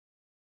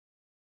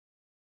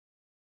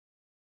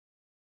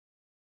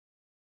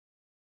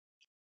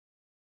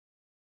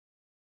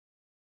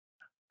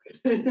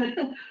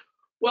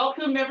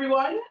Welcome,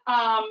 everyone.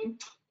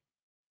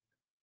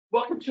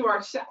 Welcome to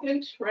our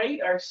second,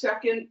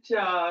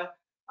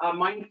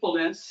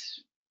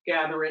 mindfulness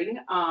gathering.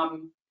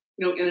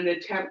 In an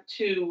attempt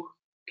to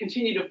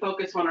continue to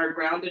focus on our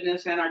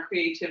groundedness and our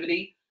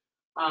creativity,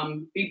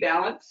 be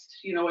balanced.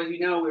 As you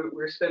know,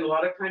 we're spending a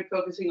lot of time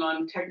focusing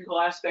on technical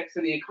aspects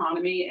of the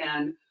economy,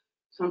 and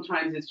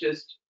sometimes it's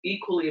just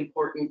equally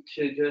important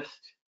to just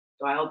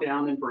dial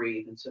down and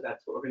breathe. And so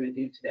that's what we're going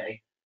to do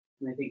today.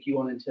 And I think you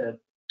wanted to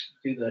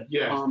do the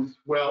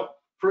Well,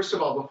 first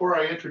of all, before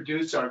I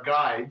introduce our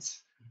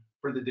guides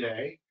for the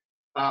day,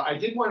 I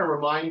did want to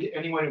remind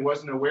anyone who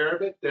wasn't aware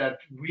of it that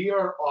we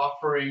are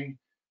offering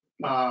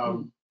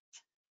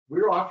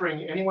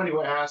anyone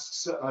who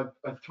asks a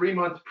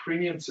 3-month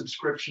premium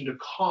subscription to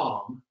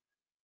Calm,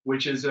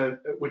 which is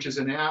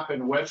an app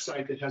and a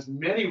website that has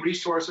many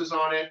resources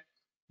on it.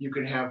 You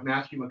can have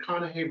Matthew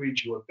McConaughey read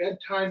you a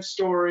bedtime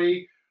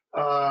story.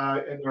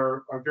 And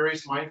there are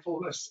various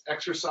mindfulness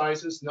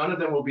exercises. None of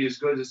them will be as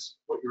good as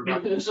what you're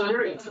about to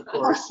experience, of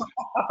course.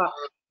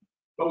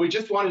 But we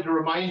just wanted to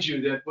remind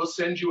you that we'll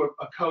send you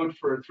a code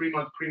for a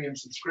 3-month premium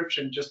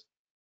subscription. Just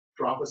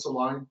drop us a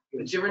line.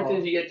 The difference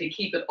is you get to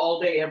keep it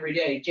all day, every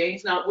day.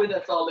 Jane's not with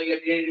us all day,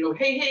 every day to go,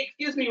 hey,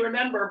 excuse me,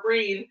 remember,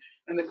 breathe.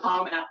 And the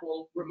Calm app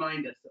will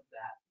remind us of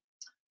that.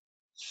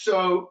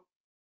 So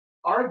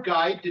our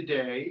guide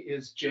today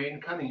is Jane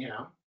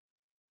Cunningham,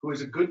 who is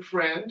a good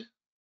friend,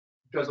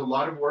 does a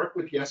lot of work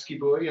with Yeski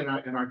Bui and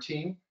our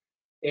team,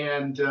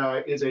 and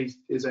is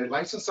a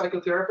licensed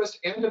psychotherapist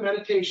and a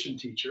meditation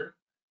teacher,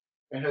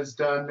 and has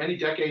done many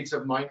decades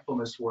of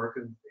mindfulness work,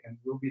 and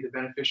we'll be the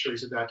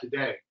beneficiaries of that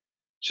today.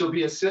 She'll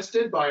be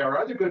assisted by our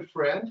other good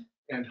friend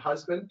and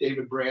husband,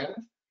 David Brand,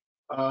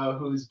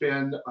 who's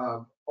been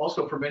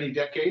also for many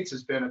decades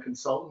has been a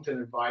consultant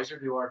and advisor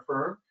to our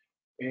firm,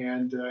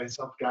 and has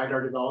helped guide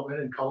our development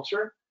and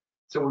culture.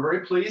 So we're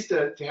very pleased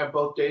to have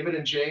both David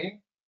and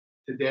Jane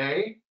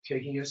today,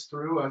 taking us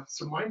through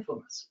some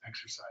mindfulness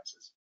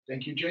exercises.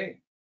 Thank you, Jane.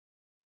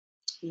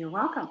 You're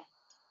welcome.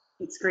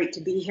 It's great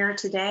to be here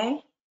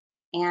today.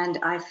 And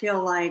I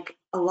feel like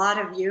a lot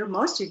of you,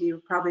 most of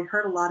you, probably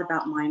heard a lot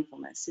about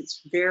mindfulness.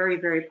 It's very,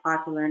 very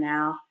popular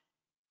now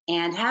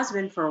and has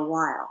been for a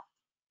while.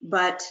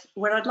 But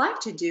what I'd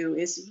like to do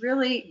is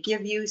really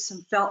give you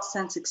some felt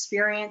sense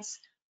experience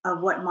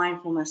of what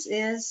mindfulness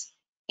is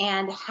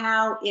and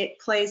how it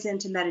plays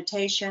into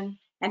meditation,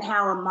 and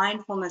how a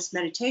mindfulness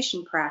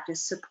meditation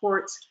practice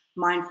supports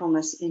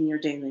mindfulness in your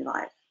daily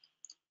life.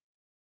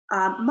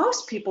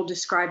 Most people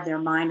describe their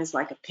mind as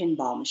like a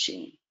pinball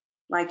machine.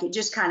 Like it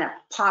just kind of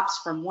pops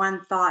from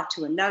one thought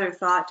to another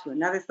thought to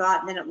another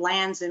thought, and then it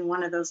lands in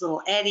one of those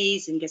little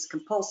eddies and gets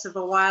compulsive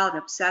a while and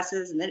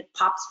obsesses, and then it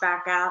pops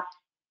back out.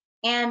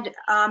 And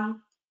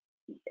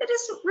it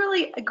isn't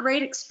really a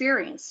great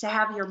experience to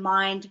have your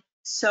mind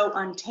so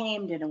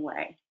untamed in a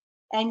way.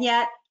 And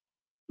yet,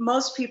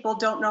 most people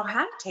don't know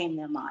how to tame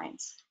their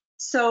minds.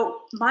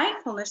 So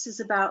mindfulness is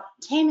about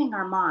taming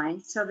our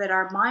mind so that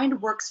our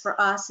mind works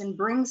for us and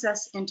brings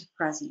us into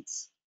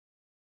presence.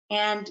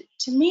 And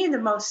to me, the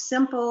most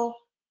simple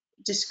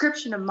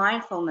description of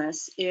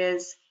mindfulness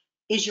is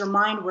your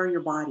mind where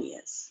your body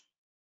is?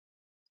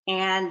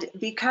 And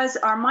because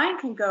our mind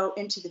can go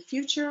into the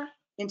future,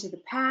 into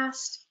the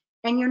past,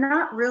 and you're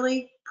not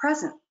really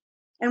present.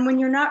 And when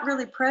you're not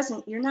really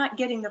present, you're not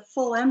getting the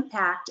full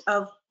impact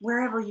of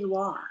wherever you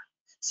are.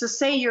 So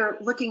say you're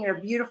looking at a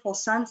beautiful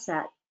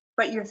sunset,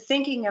 but you're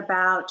thinking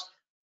about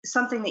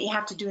something that you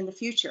have to do in the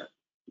future.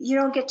 You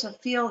don't get to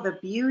feel the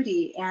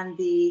beauty and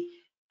the,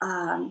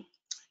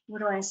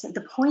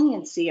 the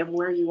poignancy of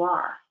where you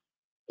are.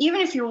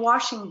 Even if you're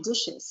washing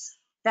dishes,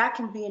 that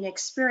can be an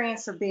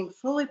experience of being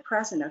fully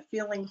present, of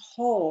feeling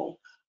whole,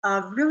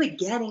 of really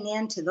getting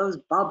into those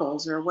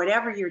bubbles or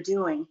whatever you're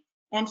doing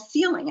and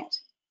feeling it.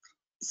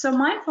 So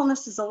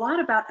mindfulness is a lot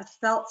about a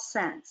felt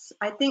sense.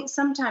 I think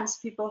sometimes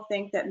people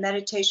think that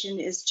meditation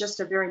is just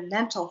a very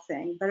mental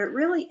thing, but it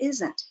really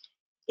isn't.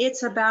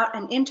 It's about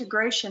an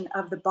integration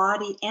of the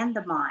body and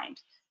the mind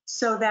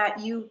so that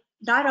you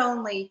not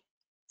only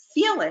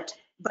feel it,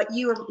 but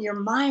your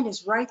mind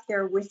is right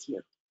there with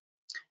you.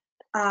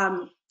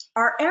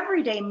 Our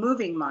everyday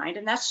moving mind,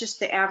 and that's just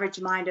the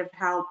average mind of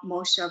how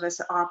most of us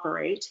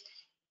operate,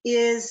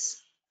 is,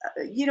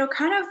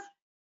 kind of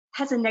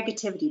has a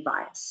negativity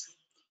bias.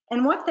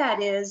 And what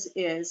that is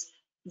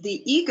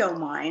the ego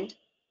mind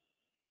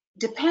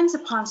depends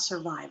upon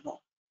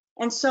survival.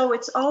 And so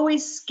it's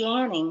always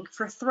scanning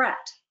for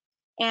threat.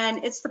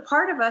 And it's the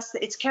part of us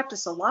that it's kept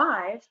us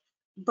alive,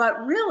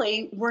 but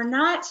really we're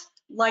not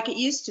like it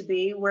used to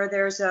be where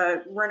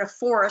we're in a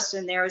forest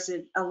and there's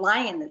a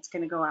lion that's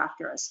going to go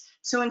after us.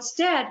 So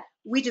instead,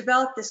 we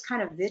develop this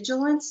kind of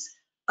vigilance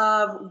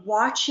of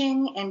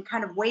watching and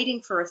kind of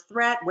waiting for a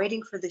threat,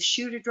 waiting for the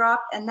shoe to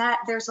drop, and that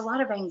there's a lot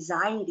of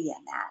anxiety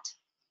in that.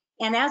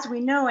 And as we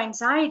know,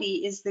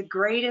 anxiety is the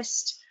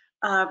greatest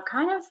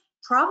kind of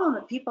problem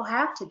that people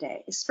have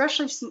today,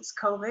 especially since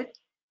COVID,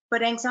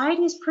 but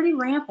anxiety is pretty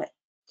rampant.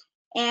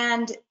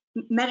 And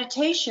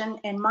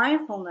meditation and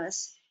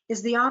mindfulness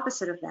is the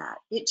opposite of that.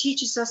 It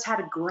teaches us how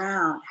to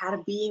ground, how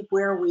to be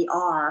where we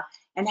are,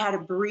 and how to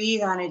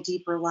breathe on a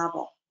deeper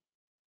level.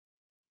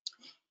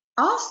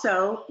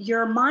 Also,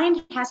 your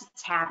mind has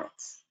its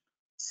habits.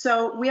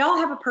 So we all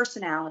have a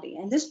personality,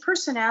 and this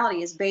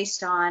personality is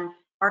based on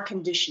our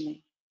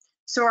conditioning.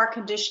 So our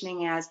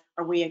conditioning as,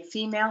 are we a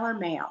female or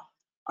male?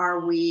 Are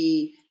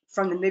we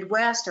from the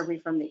Midwest? Are we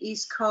from the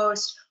East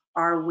Coast?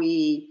 Are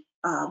we,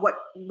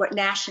 what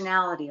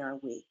nationality are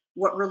we?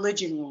 What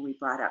religion were we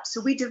brought up?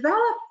 So we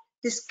develop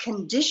this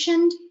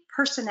conditioned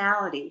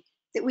personality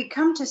that we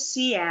come to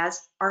see as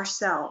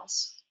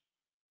ourselves.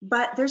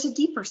 But there's a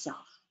deeper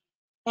self.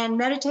 And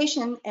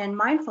meditation and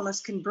mindfulness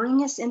can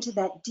bring us into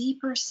that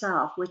deeper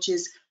self, which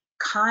is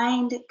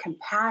kind,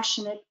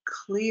 compassionate,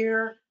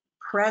 clear,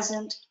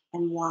 present,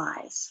 and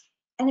wise.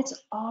 And it's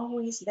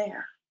always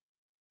there.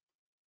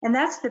 And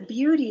that's the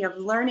beauty of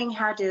learning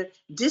how to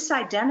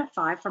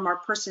disidentify from our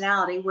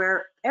personality,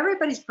 where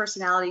everybody's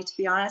personality, to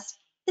be honest,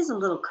 is a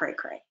little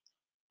cray-cray.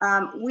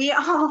 We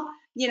all,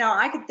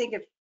 I could think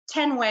of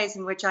 10 ways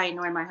in which I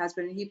annoy my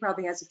husband, and he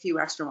probably has a few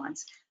extra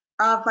ones,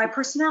 of my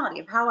personality,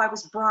 of how I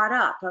was brought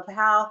up, of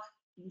how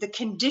the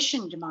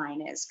conditioned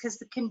mind is, because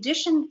the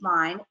conditioned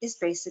mind is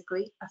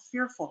basically a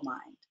fearful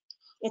mind.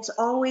 It's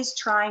always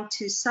trying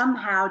to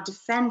somehow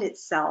defend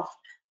itself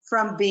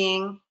from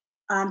being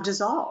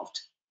dissolved.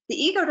 The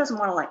ego doesn't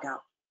want to let go.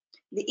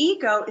 The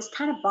ego is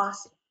kind of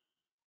bossy.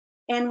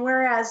 And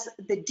whereas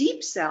the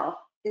deep self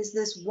is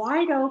this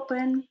wide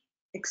open,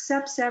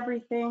 accepts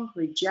everything,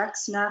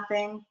 rejects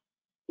nothing,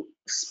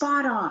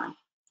 spot on.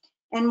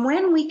 And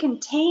when we can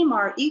tame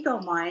our ego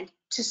mind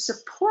to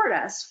support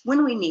us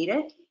when we need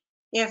it,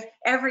 if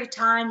every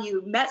time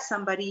you met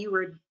somebody you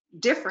were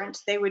different,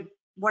 they would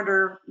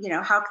wonder,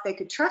 how they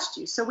could trust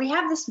you. So we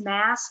have this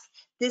mask,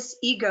 this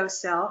ego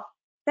self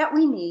that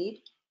we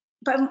need,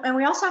 and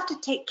we also have to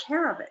take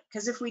care of it,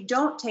 because if we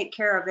don't take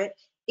care of it,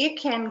 it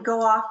can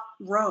go off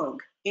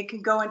rogue. It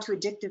can go into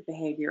addictive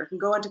behavior. It can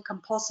go into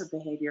compulsive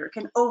behavior. It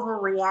can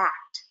overreact.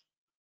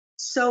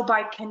 So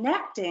by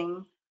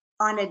connecting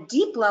on a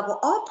deep level,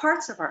 all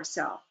parts of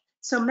ourselves.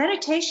 So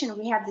meditation,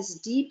 we have this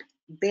deep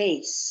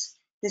base,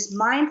 this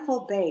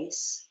mindful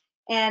base,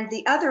 and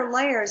the other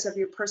layers of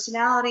your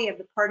personality, of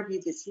the part of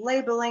you that's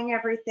labeling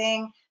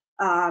everything,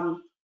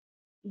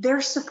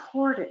 they're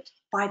supported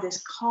by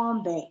this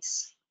calm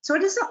base. So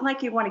it isn't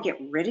like you want to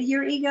get rid of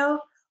your ego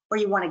or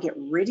you want to get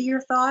rid of your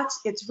thoughts.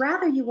 It's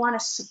rather you want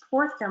to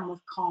support them with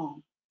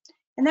calm.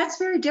 And that's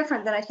very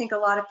different than I think a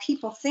lot of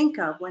people think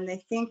of when they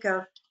think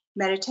of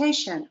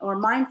meditation or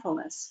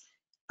mindfulness.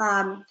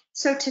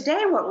 So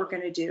today what we're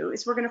going to do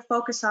is we're going to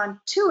focus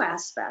on two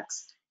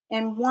aspects.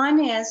 And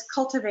one is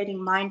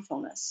cultivating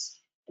mindfulness.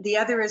 The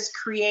other is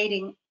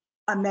creating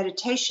a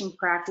meditation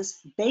practice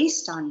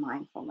based on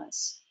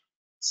mindfulness.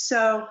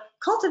 So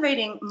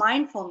cultivating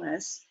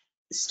mindfulness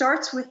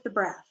starts with the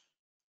breath.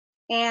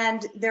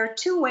 And there are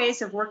two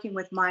ways of working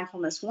with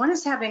mindfulness. One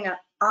is having an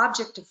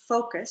object of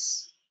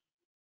focus,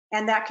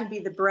 and that can be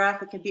the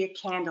breath, it can be a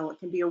candle, it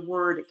can be a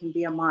word, it can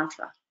be a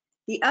mantra.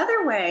 The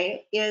other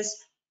way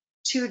is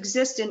to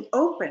exist in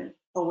open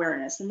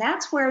awareness, and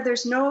that's where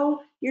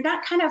you're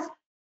not kind of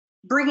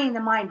bringing the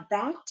mind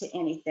back to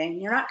anything.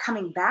 You're not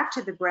coming back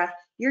to the breath.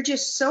 You're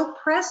just so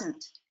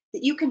present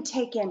that you can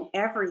take in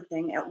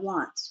everything at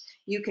once.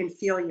 You can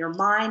feel your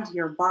mind,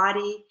 your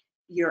body,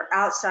 your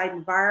outside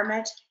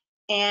environment,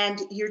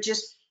 and you're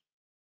just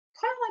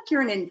kind of like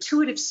you're in an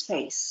intuitive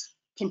space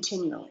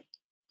continually.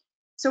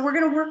 So we're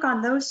going to work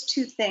on those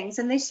two things,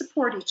 and they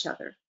support each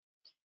other.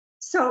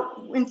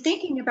 So when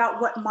thinking about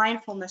what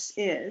mindfulness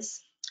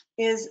is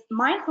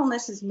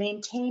mindfulness is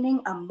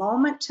maintaining a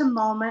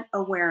moment-to-moment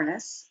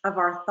awareness of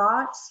our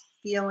thoughts,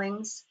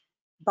 feelings,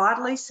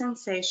 bodily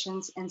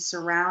sensations, and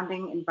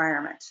surrounding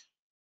environment.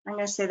 I'm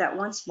going to say that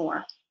once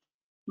more.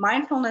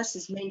 Mindfulness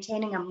is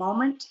maintaining a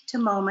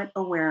moment-to-moment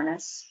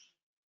awareness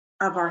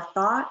of our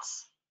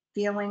thoughts,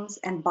 feelings,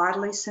 and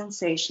bodily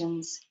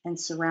sensations and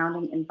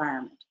surrounding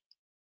environment.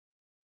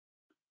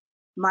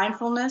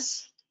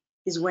 Mindfulness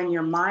is when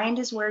your mind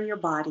is where your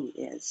body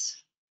is.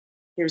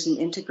 There's an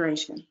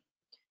integration.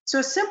 So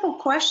a simple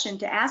question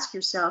to ask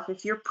yourself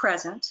if you're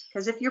present,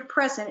 because if you're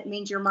present, it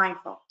means you're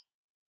mindful,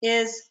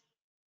 is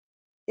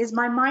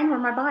my mind where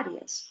my body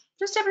is?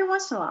 Just every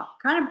once in a while,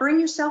 kind of bring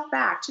yourself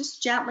back,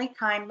 just gently,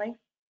 kindly.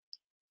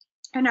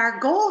 And our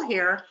goal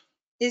here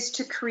is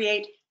to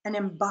create an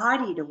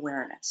embodied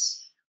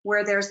awareness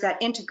where there's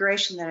that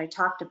integration that I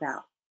talked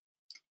about.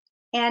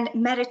 And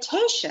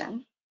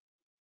meditation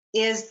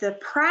is the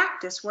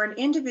practice where an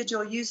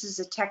individual uses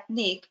a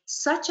technique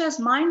such as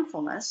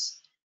mindfulness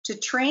to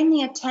train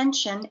the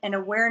attention and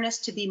awareness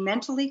to be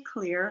mentally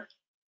clear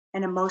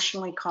and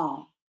emotionally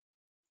calm.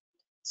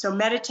 So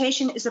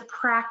meditation is a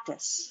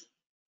practice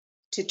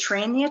to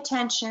train the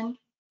attention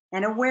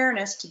and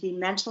awareness to be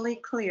mentally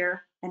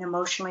clear and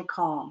emotionally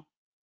calm.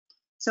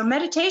 So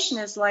meditation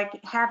is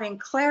like having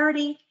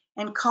clarity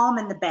and calm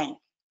in the bank.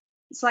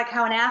 It's like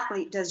how an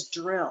athlete does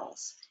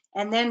drills.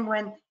 And then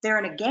when they're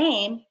in a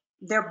game,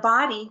 their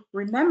body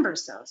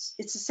remembers those.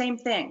 It's the same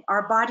thing.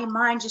 Our body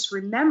mind just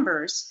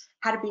remembers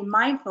how to be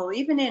mindful,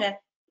 even in a,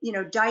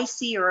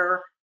 dicey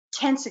or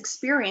tense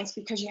experience,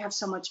 because you have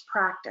so much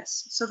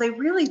practice. So they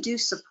really do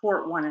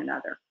support one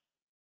another.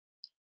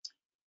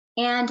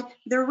 And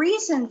the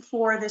reason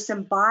for this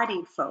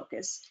embodied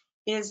focus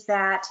is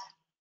that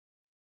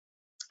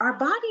our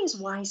body is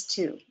wise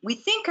too. We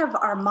think of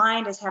our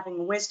mind as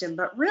having wisdom,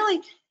 but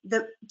really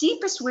the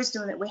deepest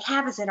wisdom that we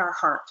have is in our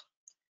heart.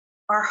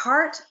 Our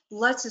heart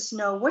lets us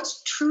know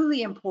what's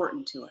truly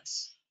important to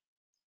us.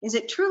 Is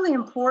it truly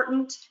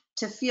important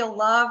to feel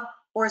love,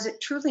 or is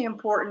it truly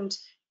important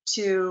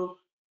to,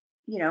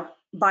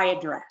 buy a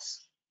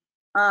dress?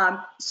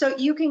 So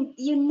you can,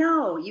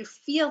 you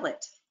feel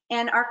it.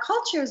 And our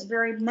culture is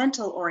very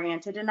mental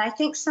oriented, and I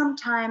think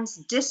sometimes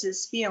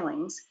disses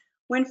feelings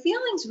when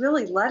feelings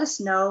really let us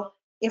know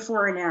if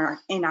we're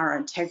in our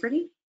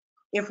integrity,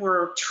 if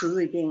we're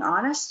truly being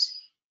honest,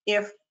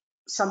 if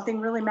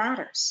something really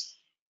matters.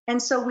 And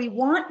so we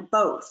want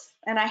both.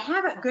 And I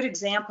have a good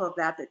example of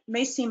that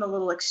may seem a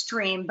little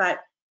extreme, but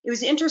it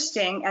was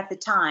interesting at the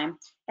time.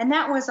 And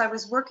that was, I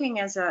was working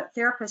as a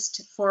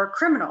therapist for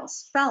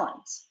criminals,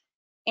 felons.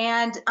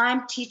 And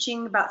I'm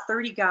teaching about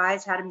 30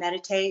 guys how to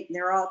meditate, and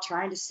they're all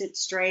trying to sit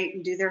straight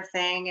and do their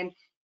thing. And,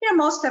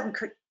 most of them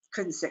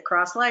couldn't sit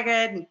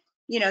cross-legged. And,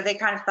 they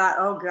kind of thought,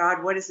 oh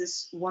God, what is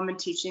this woman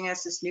teaching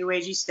us, this new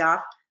agey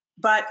stuff?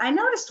 But I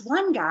noticed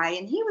one guy,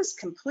 and he was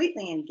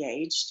completely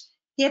engaged.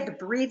 He had the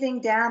breathing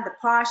down, the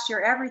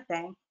posture,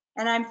 everything.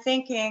 And I'm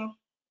thinking,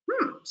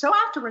 so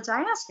afterwards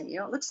I asked him,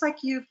 it looks like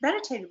you've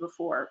meditated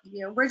before.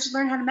 Where'd you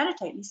learn how to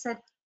meditate? And he said,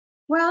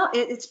 well,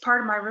 it's part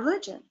of my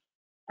religion.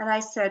 And I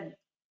said,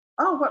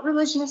 oh, what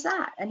religion is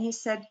that? And he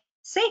said,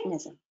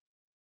 Satanism.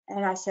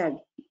 And I said,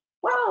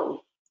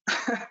 whoa,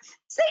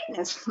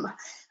 Satanism.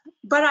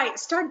 But I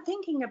started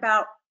thinking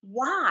about,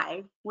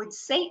 why would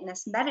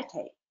Satanists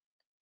meditate?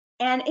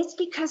 And it's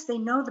because they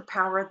know the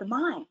power of the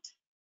mind.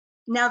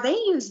 Now they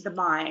use the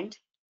mind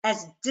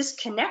as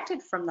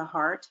disconnected from the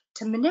heart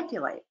to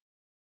manipulate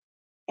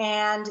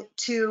and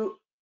to,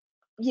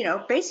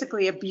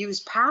 basically abuse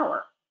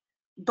power.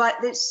 But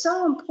it's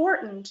so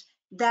important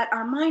that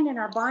our mind and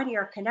our body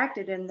are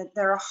connected, and that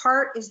their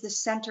heart is the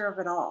center of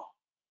it all.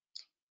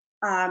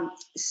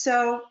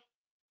 So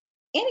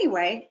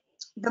anyway,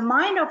 the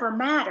mind over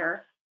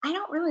matter, I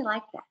don't really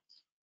like that.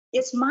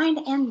 It's mind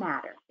and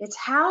matter. It's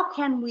how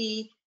can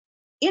we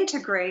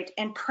integrate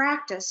and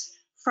practice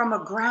from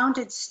a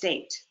grounded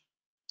state.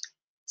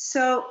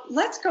 So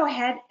let's go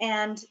ahead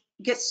and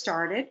get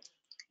started.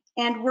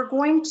 And we're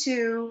going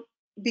to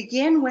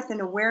begin with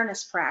an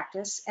awareness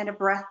practice and a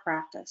breath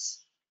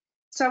practice.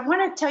 So I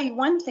want to tell you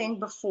one thing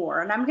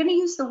before, and I'm going to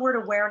use the word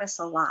awareness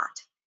a lot.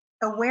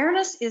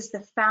 Awareness is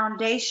the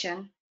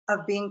foundation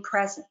of being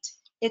present.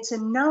 It's a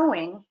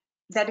knowing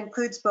that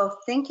includes both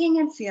thinking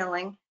and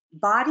feeling,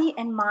 body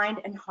and mind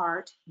and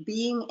heart,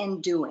 being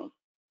and doing.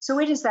 So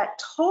it is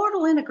that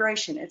total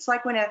integration. It's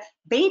like when a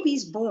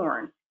baby's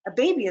born, a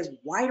baby is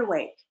wide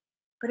awake,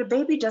 but a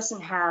baby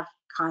doesn't have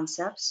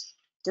concepts,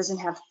 doesn't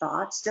have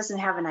thoughts, doesn't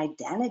have an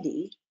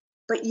identity.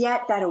 But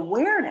yet that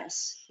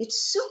awareness,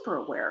 it's super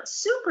aware,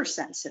 super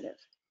sensitive.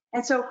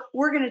 And so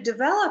we're going to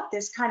develop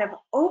this kind of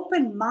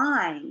open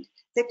mind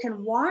that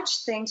can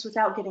watch things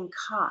without getting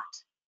caught,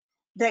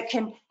 that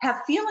can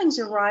have feelings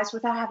arise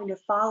without having to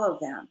follow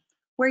them,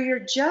 where you're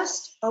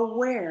just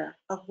aware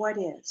of what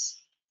is.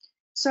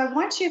 So I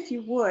want you, if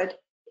you would,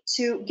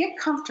 to get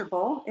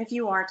comfortable, if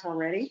you aren't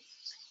already,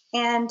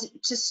 and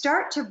to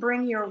start to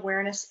bring your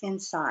awareness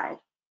inside.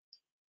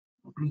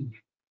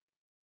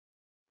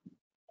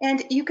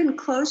 And you can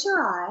close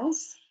your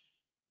eyes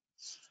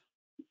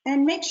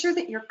and make sure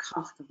that you're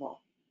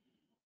comfortable.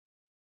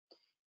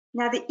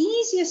 Now, the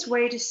easiest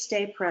way to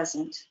stay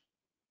present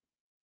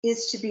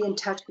is to be in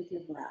touch with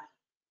your breath.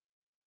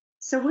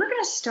 So we're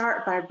going to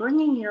start by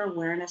bringing your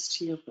awareness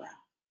to your breath.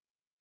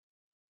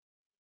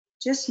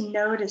 Just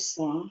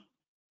noticing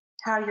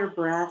how your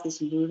breath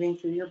is moving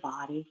through your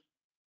body,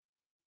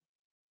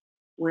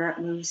 where it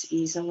moves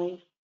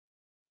easily,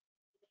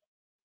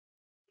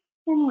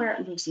 and where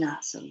it moves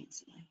not so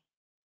easily.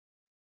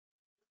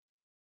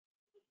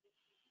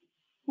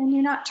 And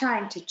you're not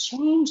trying to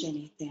change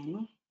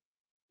anything.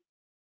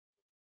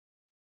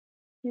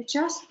 You're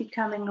just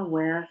becoming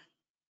aware of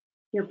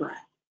your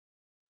breath.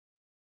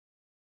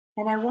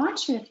 And I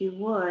want you, if you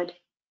would,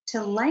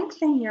 to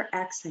lengthen your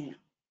exhale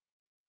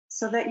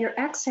so that your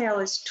exhale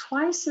is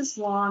twice as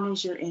long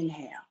as your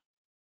inhale.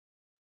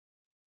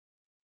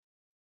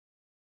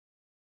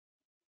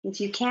 If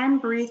you can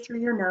breathe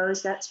through your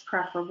nose, that's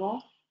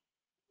preferable.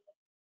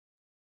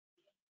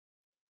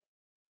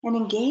 And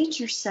engage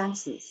your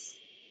senses.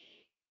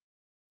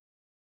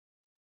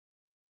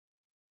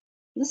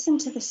 Listen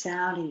to the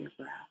sound of your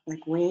breath,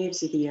 like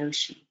waves of the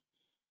ocean.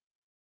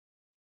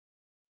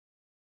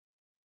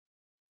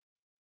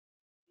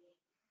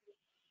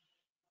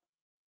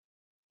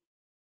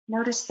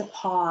 Notice the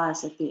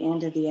pause at the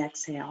end of the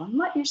exhale and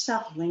let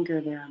yourself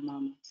linger there a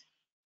moment.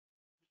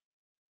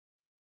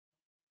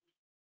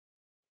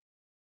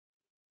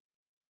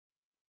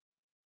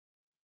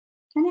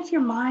 And if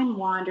your mind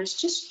wanders,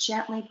 just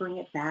gently bring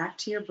it back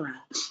to your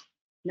breath.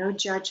 No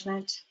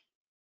judgment,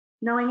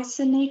 knowing it's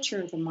the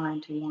nature of the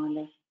mind to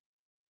wander.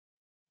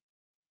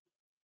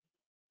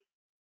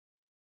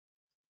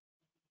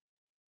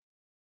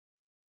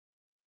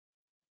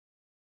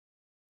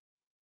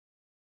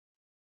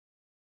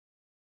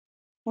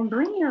 And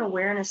bring your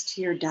awareness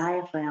to your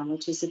diaphragm,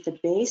 which is at the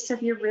base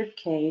of your rib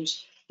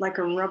cage, like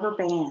a rubber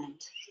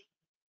band.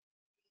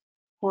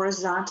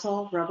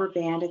 Horizontal rubber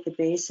band at the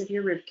base of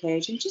your rib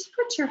cage, and just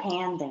put your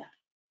hand there.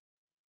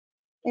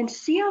 And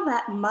feel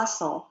that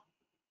muscle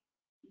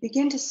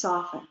begin to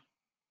soften.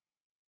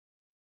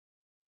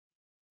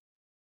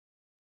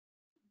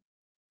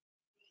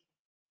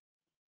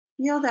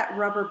 Feel that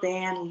rubber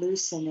band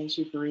loosen as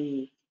you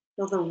breathe.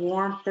 Feel the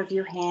warmth of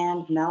your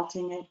hand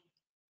melting it.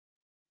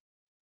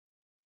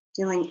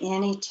 Feeling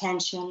any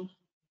tension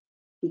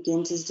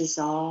begin to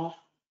dissolve.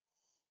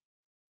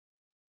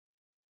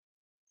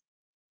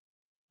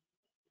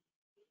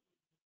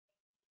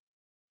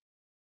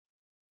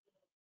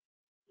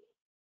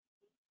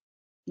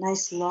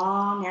 Nice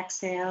long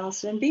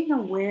exhales and being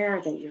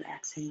aware that you're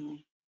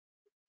exhaling.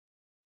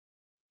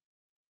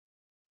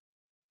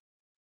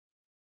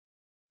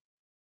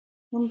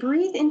 And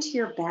breathe into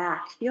your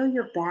back. Feel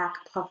your back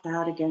puff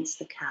out against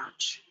the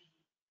couch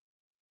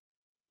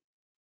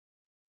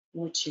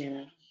or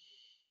chair.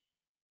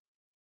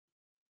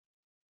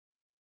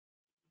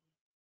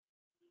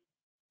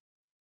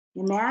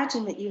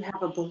 Imagine that you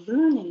have a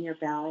balloon in your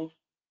belly,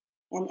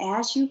 and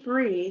as you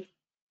breathe,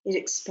 it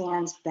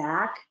expands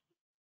back,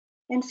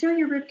 and feel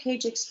your rib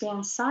cage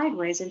expand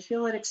sideways, and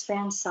feel it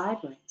expand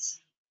sideways.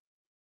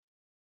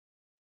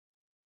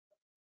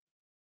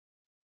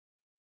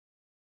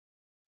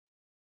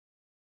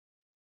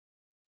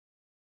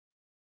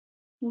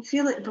 And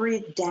feel it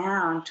breathe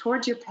down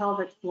towards your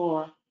pelvic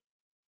floor.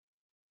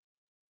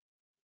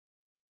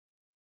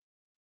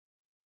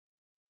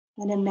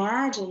 And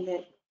imagine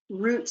that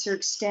roots are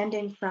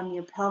extending from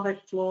your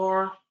pelvic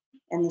floor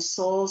and the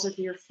soles of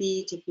your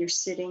feet, if you're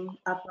sitting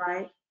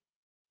upright,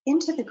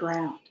 into the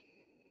ground.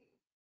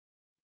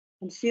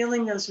 And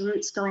feeling those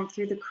roots going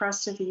through the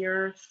crust of the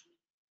earth,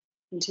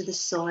 into the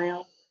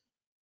soil,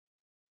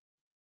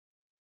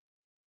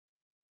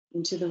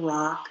 into the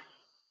rock.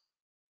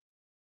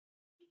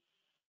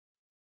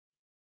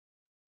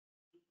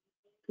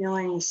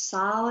 Feeling the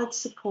solid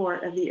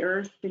support of the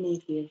earth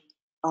beneath you,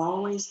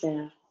 always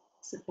there,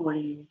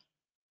 supporting you.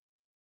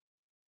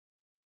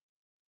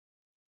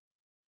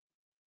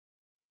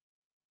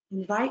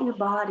 Invite your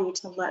body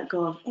to let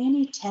go of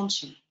any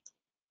tension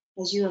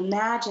as you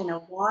imagine a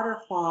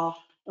waterfall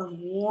of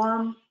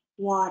warm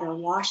water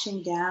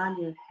washing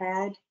down your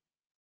head,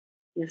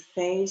 your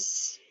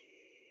face,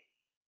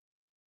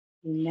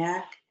 your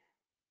neck,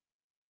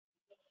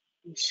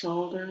 your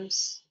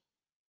shoulders,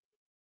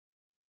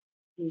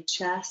 your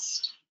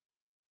chest,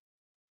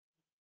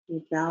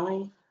 your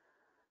belly,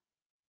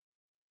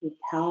 your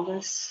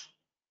pelvis,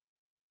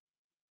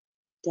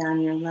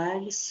 down your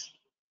legs,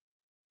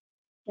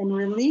 and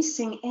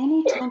releasing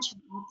any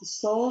tension off the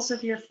soles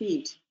of your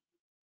feet.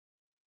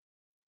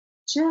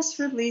 Just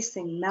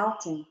releasing,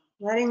 melting,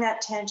 letting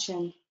that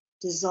tension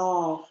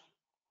dissolve.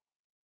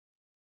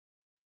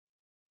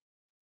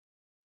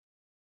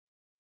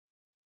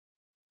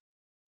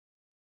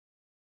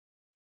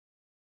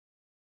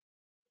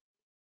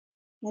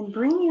 And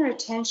bring your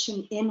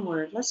attention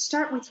inward. Let's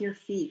start with your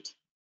feet.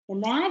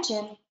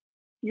 Imagine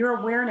your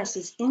awareness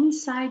is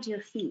inside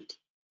your feet,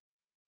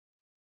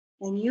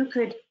 and you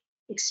could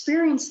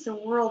experience the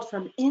world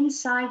from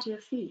inside your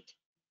feet.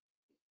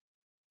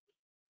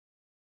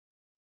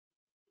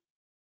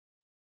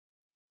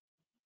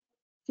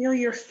 Feel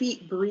your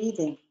feet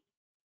breathing.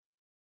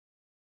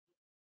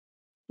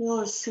 Feel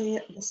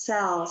the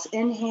cells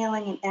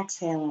inhaling and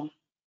exhaling.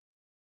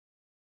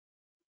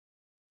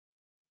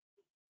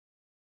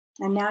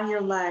 And now your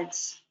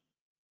legs.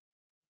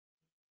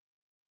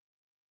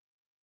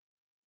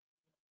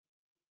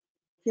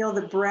 Feel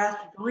the breath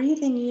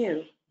breathing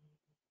you.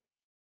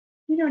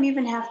 You don't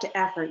even have to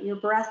effort. Your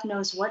breath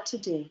knows what to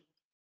do.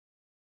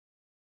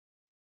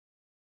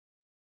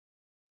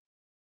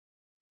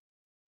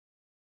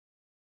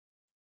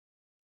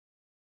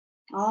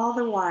 All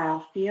the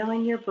while,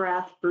 feeling your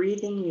breath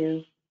breathing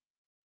you.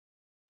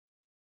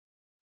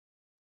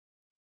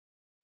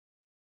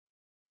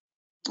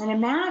 And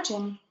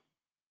imagine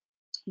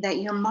that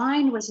your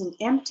mind was an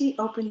empty,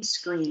 open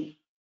screen.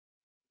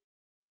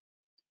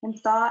 And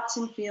thoughts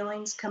and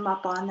feelings come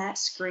up on that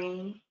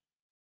screen.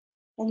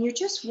 And you're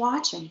just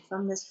watching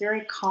from this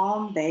very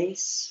calm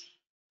base.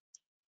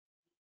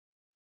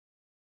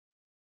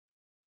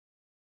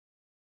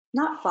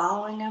 Not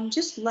following them,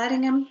 just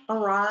letting them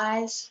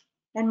arise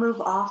and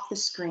move off the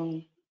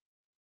screen.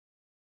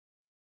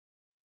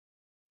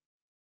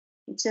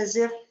 It's as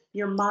if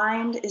your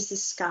mind is the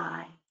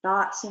sky.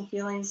 Thoughts and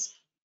feelings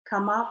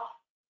come up,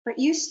 but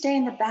you stay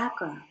in the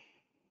background.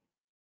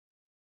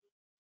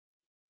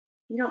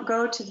 You don't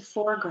go to the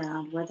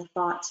foreground where the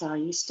thoughts are.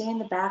 You stay in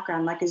the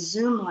background like a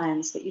zoom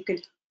lens that you can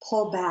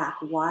pull back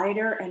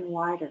wider and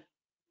wider.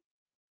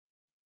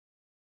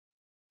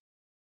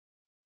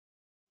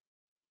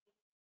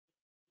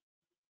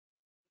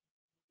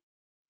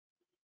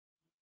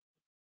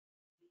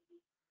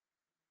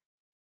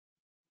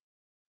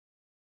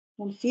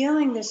 and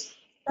feeling this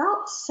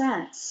felt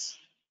sense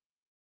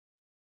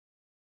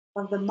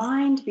of the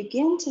mind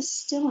begin to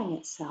stilling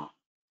itself.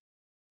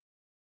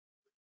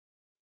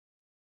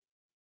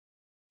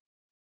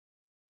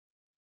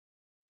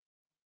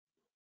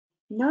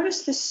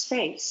 Notice the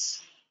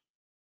space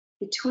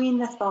between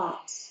the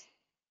thoughts.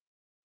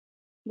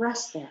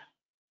 Rest there.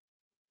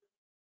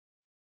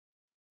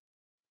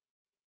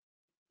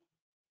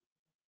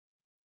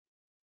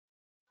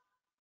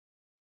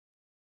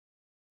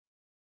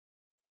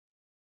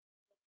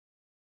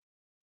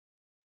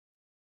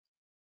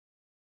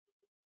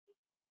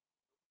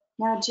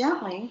 Now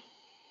gently,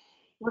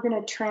 we're going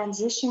to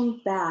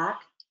transition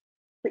back,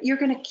 but you're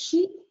going to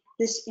keep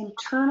this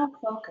internal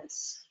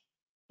focus,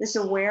 this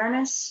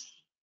awareness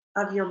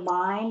of your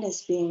mind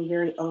as being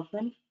very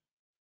open.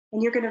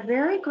 And you're going to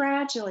very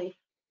gradually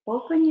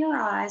open your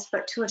eyes,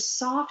 but to a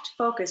soft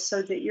focus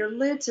so that your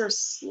lids are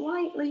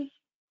slightly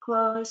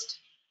closed,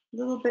 a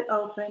little bit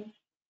open.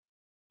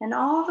 And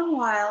all the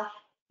while,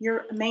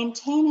 you're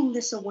maintaining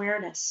this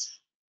awareness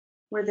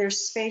where there's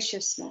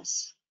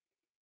spaciousness,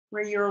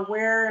 where you're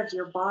aware of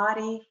your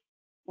body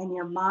and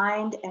your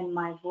mind and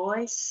my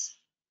voice.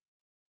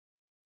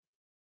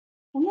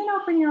 And then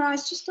open your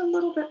eyes just a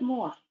little bit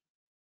more.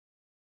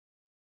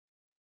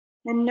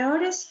 And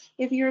notice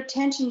if your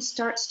attention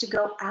starts to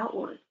go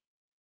outward.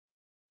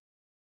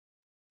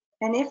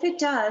 And if it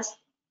does,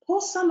 pull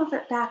some of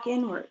it back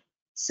inward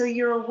so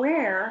you're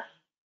aware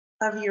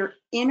of your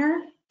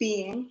inner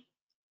being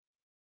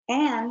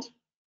and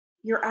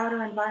your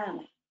outer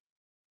environment.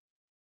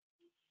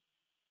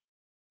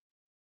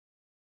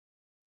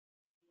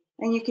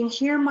 And you can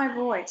hear my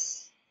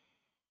voice.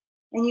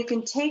 And you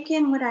can take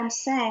in what I'm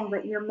saying,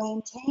 but you're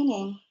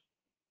maintaining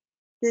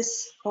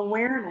this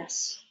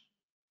awareness.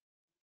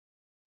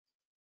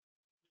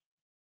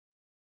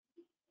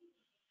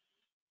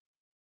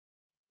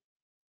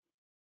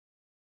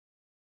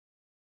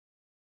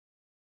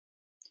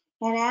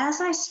 And as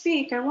I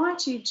speak, I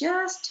want you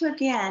just to,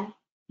 again,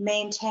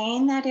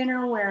 maintain that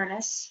inner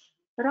awareness,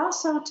 but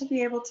also to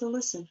be able to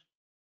listen.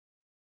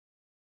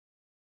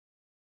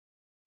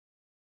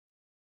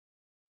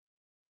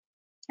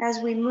 As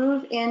we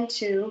move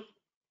into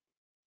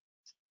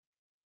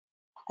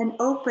an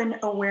open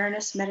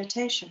awareness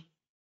meditation.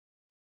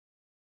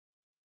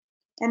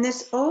 And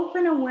this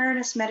open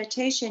awareness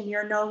meditation,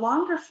 you're no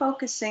longer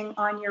focusing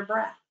on your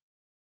breath.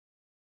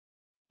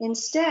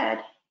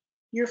 Instead,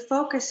 you're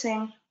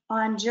focusing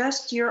on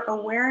just your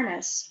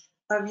awareness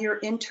of your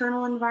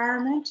internal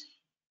environment,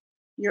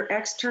 your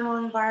external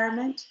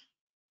environment,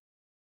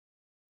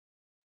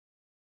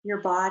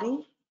 your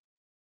body,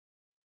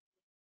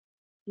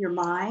 your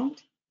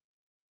mind.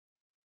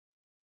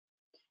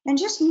 And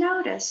just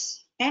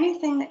notice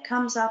anything that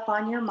comes up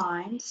on your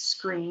mind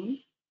screen,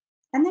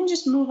 and then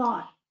just move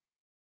on.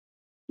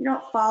 You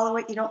don't follow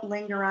it, you don't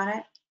linger on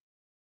it.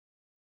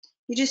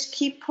 You just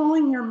keep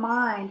pulling your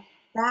mind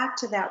back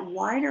to that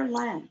wider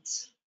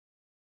lens.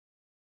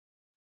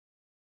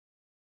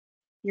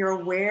 You're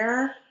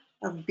aware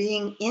of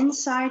being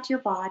inside your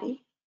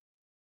body.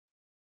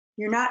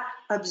 You're not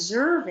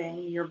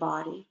observing your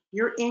body,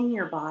 you're in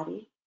your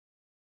body.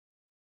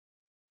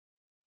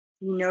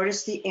 You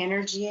notice the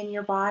energy in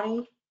your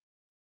body.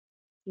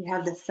 You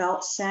have the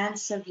felt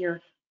sense of your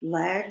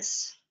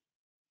legs,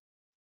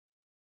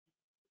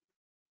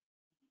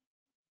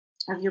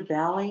 of your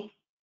belly.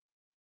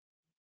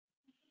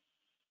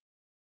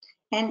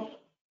 And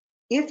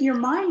if your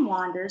mind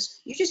wanders,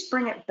 you just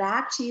bring it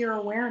back to your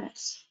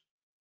awareness.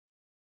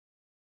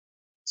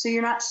 So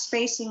you're not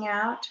spacing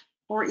out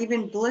or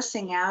even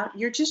blissing out.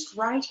 You're just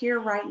right here,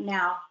 right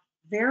now,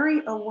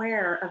 very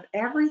aware of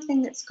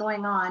everything that's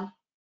going on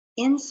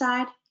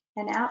inside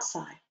and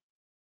outside.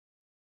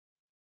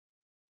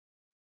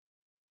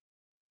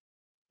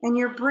 And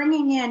you're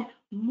bringing in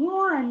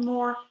more and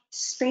more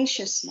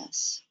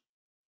spaciousness,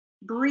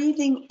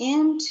 breathing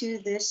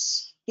into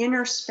this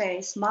inner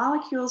space,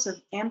 molecules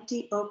of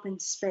empty, open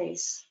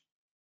space,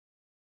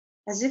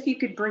 as if you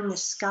could bring the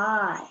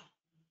sky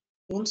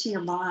into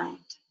your mind.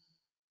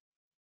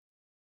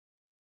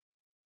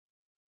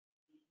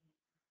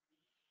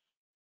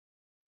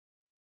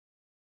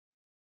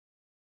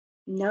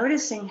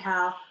 Noticing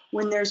how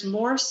when there's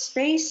more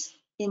space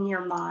in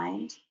your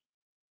mind,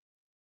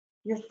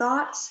 your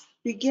thoughts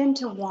begin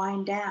to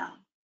wind down.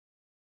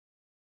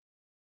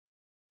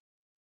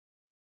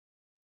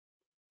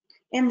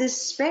 And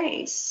this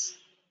space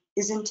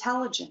is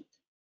intelligent.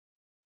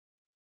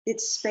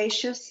 It's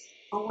spacious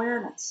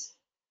awareness.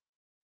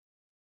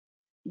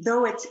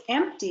 Though it's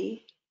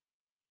empty,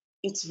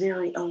 it's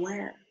very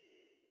aware.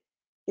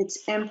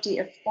 It's empty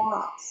of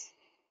thoughts,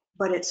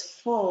 but it's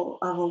full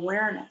of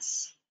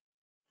awareness,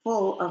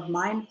 full of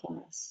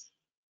mindfulness.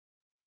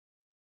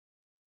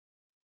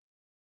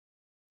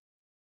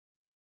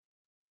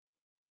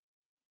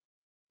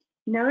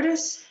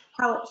 Notice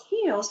how it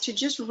feels to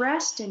just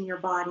rest in your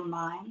body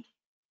mind,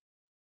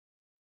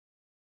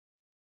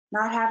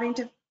 not having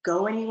to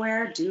go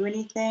anywhere, do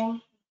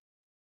anything,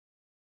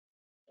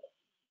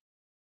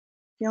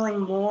 feeling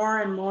more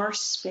and more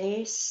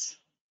space.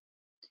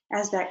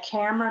 as that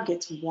camera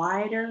gets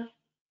wider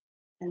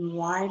and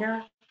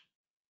wider,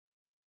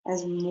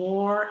 as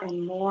more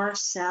and more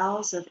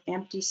cells of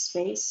empty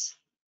space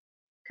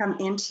come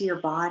into your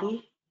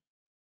body.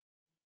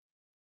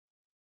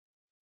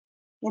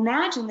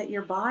 Imagine that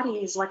your body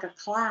is like a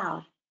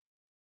cloud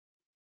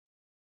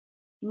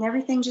and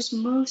everything just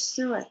moves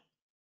through it.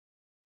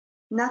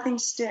 Nothing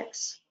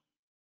sticks,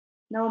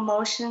 no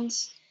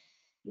emotions,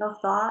 no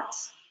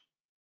thoughts.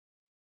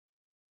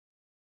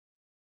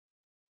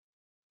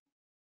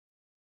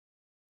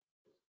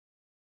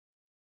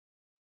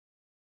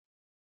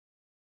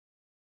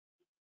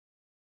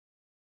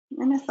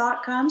 And a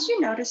thought comes, you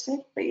notice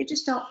it, but you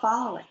just don't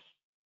follow it.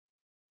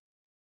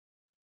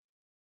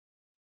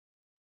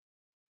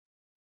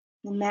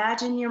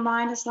 Imagine your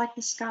mind is like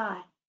the sky,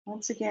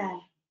 once again.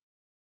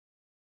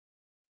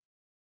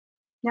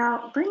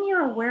 Now bring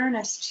your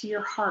awareness to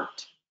your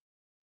heart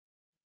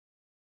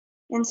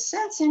and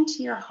sense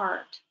into your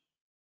heart.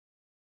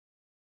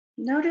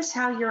 Notice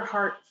how your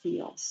heart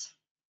feels.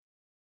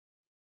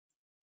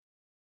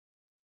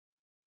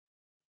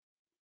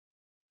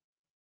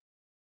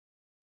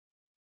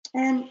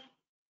 And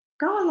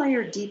go a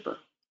layer deeper.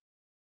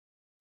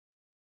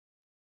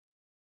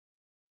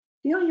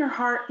 Feel your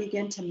heart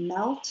begin to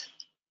melt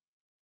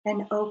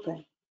and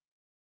open.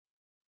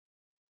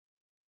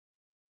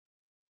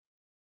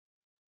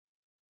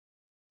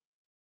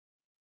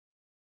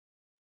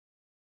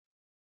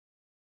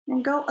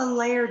 And go a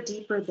layer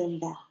deeper than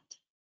that.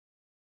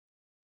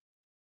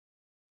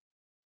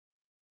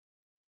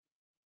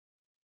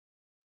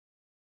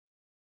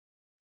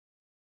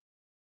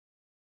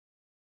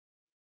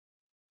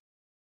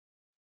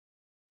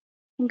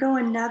 And go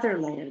another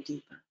layer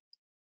deeper,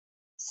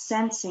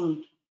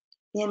 sensing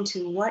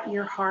into what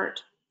your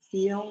heart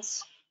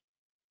feels.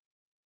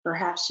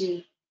 Perhaps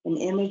an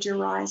image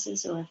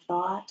arises, or a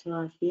thought,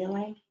 or a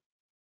feeling.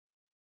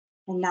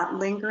 And not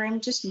lingering,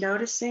 just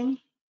noticing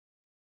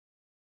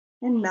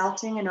and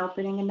melting and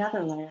opening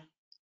another layer.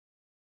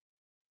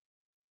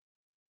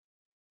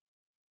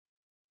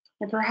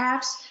 And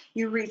perhaps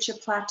you reach a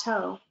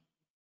plateau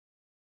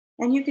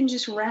and you can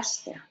just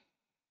rest there.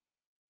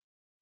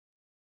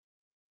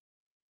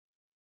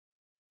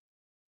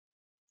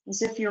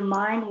 As if your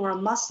mind were a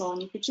muscle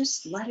and you could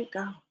just let it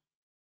go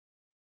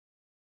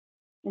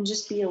and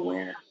just be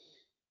aware.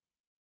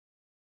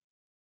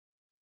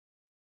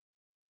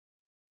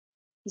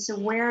 This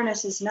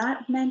awareness is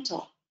not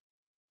mental,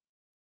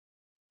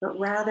 but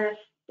rather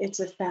it's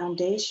a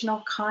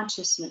foundational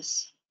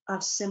consciousness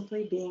of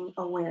simply being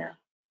aware,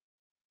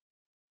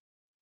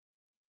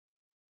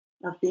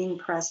 of being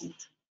present,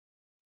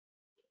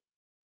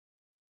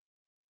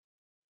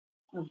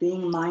 of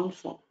being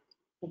mindful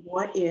of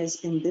what is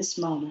in this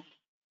moment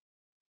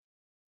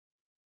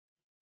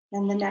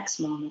and the next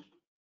moment.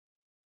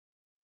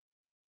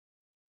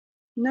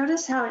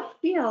 Notice how it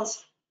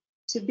feels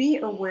to be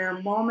aware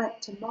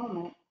moment to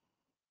moment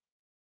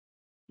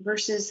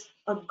versus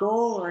a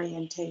goal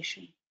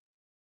orientation.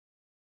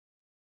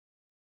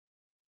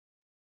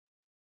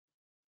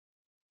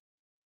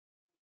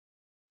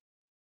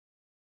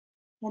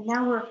 And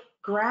now we're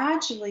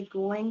gradually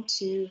going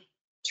to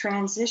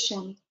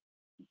transition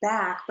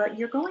back, but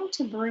you're going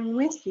to bring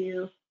with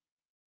you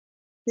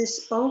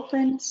this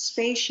open,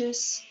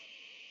 spacious,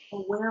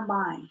 aware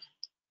mind.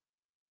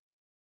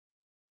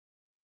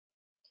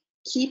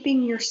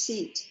 Keeping your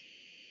seat,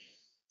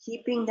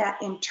 keeping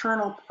that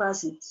internal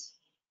presence.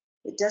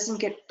 It doesn't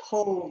get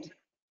pulled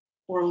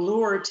or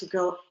lured to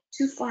go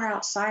too far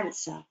outside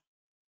itself.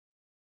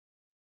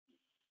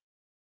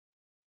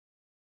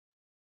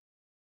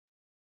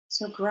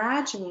 So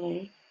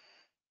gradually,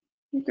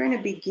 you're going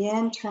to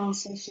begin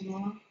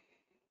transitioning,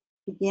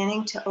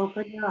 beginning to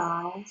open your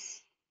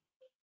eyes.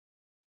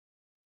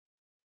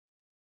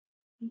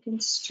 You can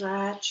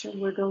stretch or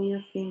wiggle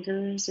your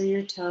fingers or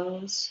your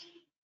toes.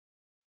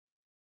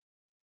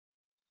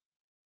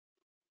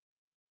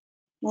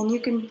 And you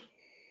can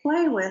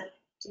play with,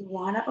 do you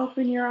want to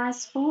open your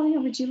eyes fully,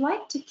 or would you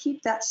like to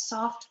keep that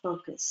soft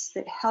focus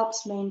that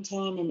helps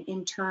maintain an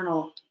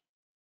internal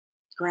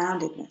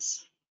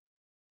groundedness,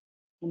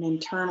 an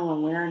internal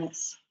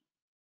awareness?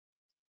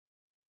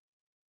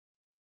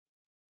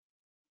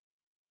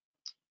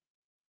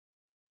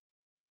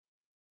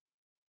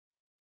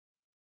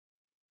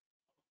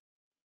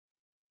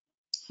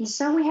 And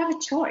so we have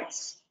a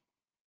choice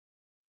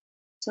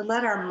to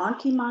let our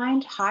monkey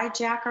mind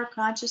hijack our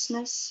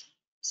consciousness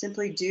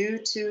simply due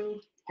to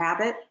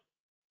habit,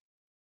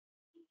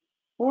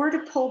 or to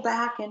pull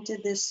back into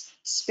this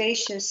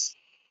spacious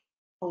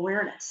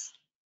awareness.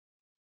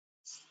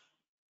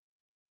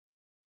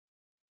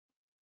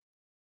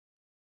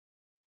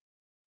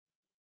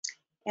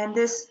 And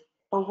this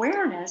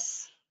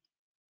awareness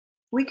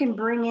we can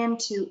bring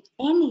into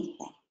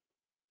anything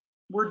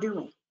we're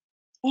doing,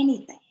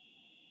 anything.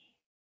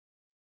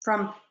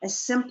 From as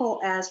simple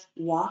as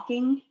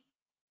walking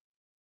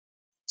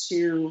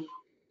to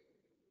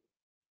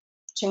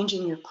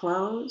changing your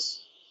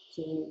clothes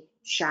to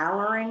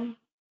showering.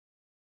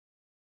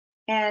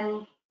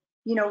 And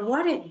you know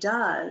what it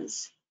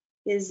does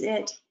is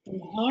it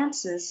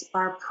enhances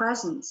our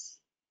presence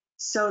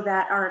so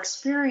that our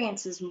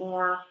experience is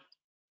more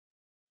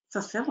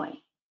fulfilling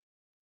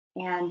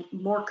and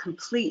more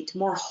complete,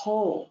 more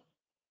whole.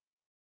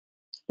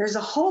 There's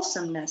a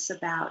wholesomeness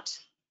about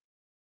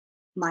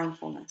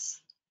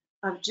mindfulness,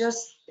 of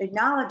just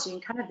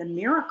acknowledging kind of the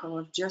miracle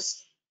of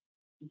just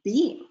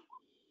being,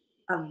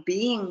 of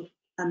being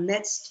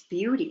amidst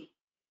beauty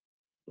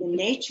in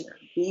nature,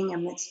 being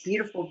amidst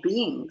beautiful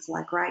beings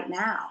like right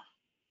now,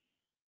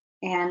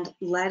 and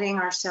letting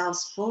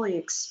ourselves fully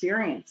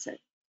experience it.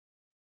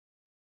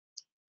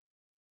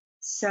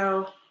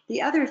 So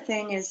the other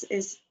thing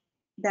is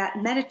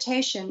that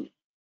meditation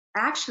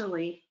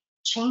actually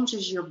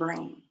changes your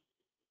brain.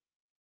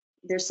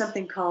 There's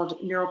something called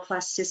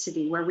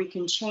neuroplasticity where we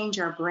can change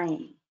our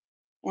brain,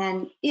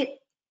 and it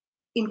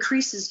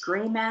increases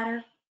gray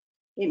matter.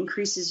 It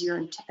increases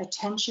your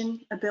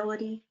attention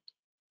ability,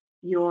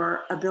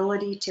 your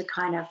ability to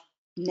kind of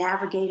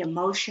navigate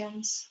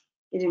emotions.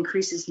 It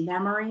increases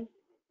memory.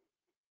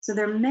 So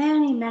there are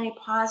many, many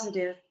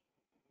positive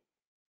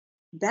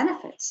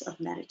benefits of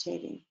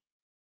meditating,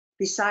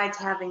 besides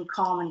having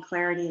calm and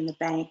clarity in the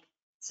bank,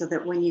 so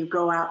that when you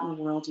go out in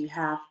the world, you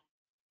have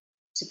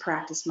to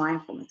practice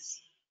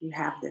mindfulness. You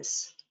have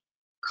this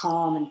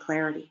calm and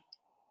clarity.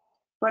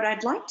 But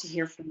I'd like to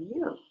hear from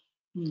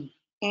you.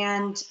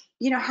 And,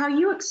 how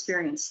you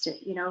experienced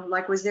it.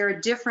 Like, was there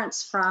a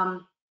difference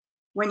from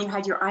when you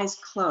had your eyes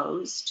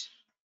closed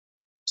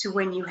to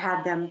when you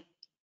had them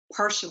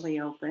partially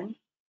open,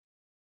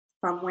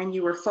 from when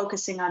you were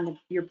focusing on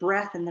your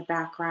breath in the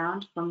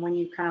background, from when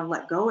you kind of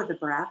let go of the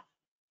breath?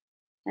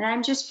 And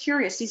I'm just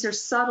curious, these are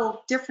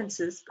subtle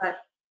differences, but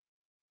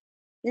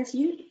if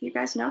you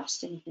guys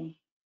noticed anything.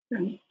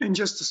 And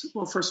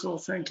well, first of all,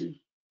 thank you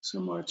so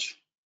much.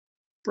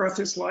 Breath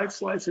is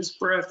life, life is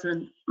breath.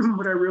 And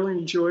what I really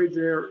enjoyed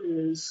there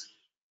is,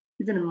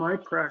 even in my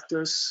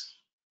practice,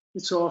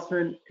 it's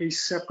often a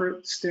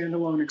separate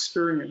standalone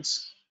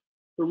experience,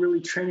 but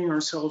really training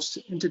ourselves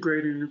to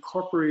integrate and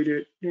incorporate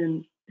it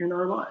in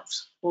our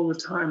lives all the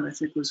time, I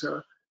think, was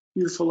a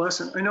beautiful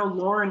lesson. I know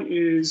Lauren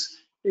is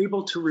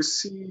able to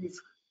receive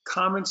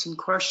comments and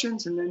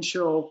questions, and then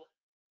she'll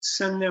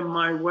send them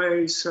my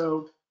way.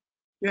 So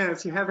yeah,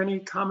 if you have any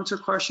comments or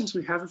questions,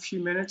 we have a few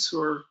minutes,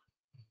 or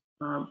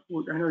I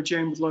know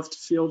Jane would love to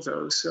field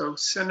those. So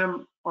send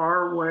them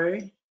our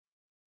way.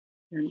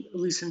 And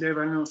Elise and Dave,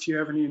 I don't know if you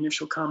have any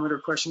initial comment or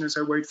question as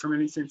I wait for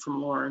anything from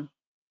Lauren.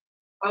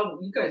 Oh,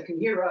 you guys can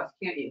hear us,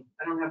 can't you?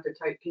 I don't have to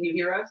type. Can you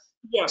hear us?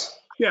 Yes.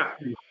 Yeah.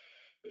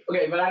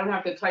 Okay, but I don't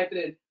have to type it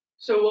in.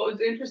 So what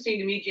was interesting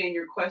to me, Jane,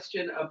 your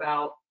question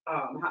about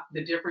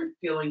the different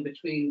feeling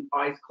between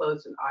eyes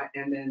closed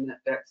and then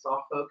that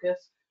soft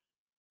focus.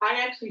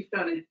 I actually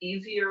found it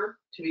easier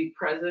to be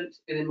present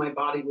and in my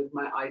body with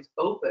my eyes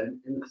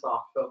open in the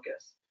soft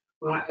focus.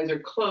 When my eyes are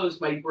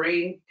closed, my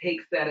brain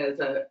takes that as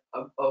a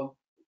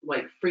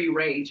like free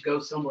range, go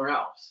somewhere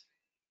else.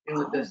 And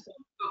with this soft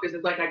focus,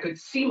 it's like I could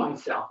see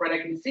myself, right?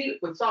 I can see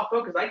with soft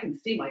focus, I can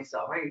see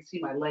myself. I can see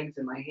my legs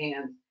and my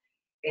hands.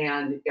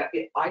 And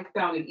I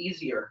found it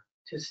easier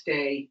to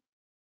stay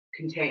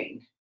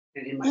contained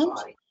and in my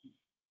body.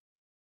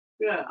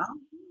 Yeah.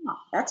 Oh,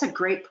 that's a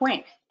great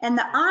point. And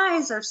the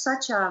eyes are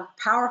such a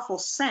powerful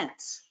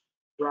sense.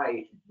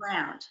 Right.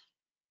 Round.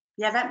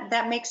 Yeah,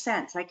 that makes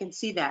sense. I can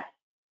see that.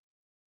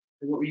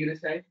 And what were you going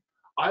to say?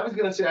 I was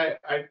going to say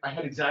I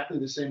had exactly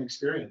the same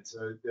experience.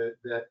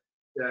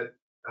 That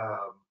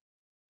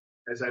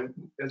as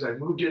I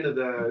moved into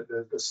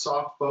the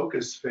soft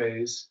focus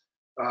phase,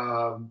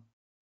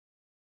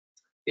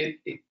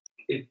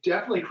 it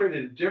definitely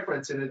created a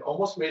difference, and it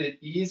almost made it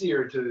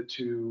easier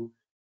to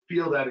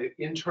feel that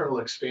internal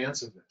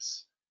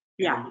expansiveness.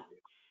 Yeah. And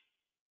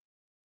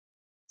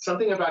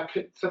something about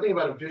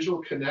a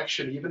visual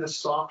connection, even a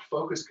soft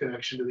focus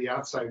connection to the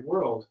outside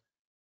world.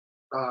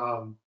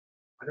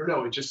 I don't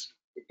know.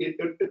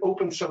 It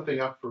opened something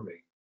up for me.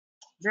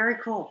 Very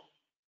cool.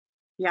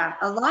 Yeah,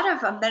 a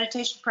lot of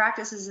meditation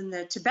practices in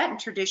the Tibetan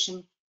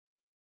tradition,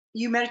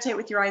 you meditate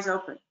with your eyes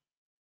open,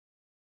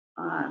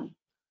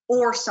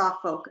 or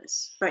soft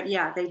focus. But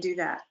yeah, they do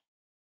that.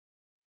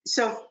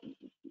 So,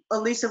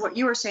 Elisa, what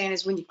you were saying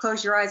is when you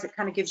close your eyes, it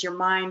kind of gives your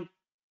mind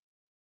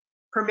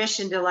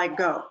permission to like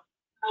go.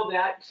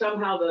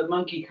 Somehow the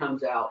monkey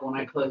comes out when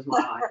I close my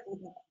eyes.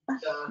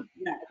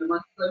 Yeah. The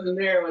monkey wasn't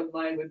there with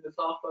the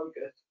soft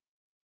focus.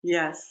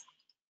 Yes.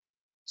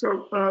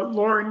 So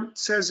Lauren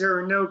says there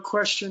are no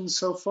questions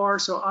so far.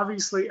 So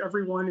obviously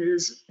everyone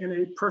is in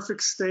a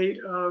perfect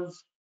state of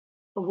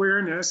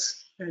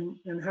awareness and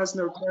has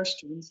no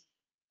questions.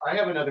 I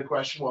have another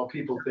question while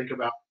people think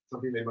about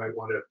something they might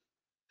want to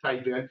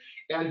type in.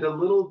 And the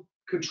little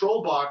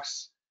control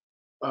box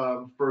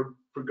for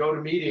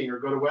GoToMeeting or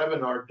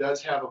GoToWebinar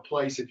does have a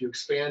place, if you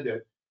expand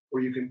it,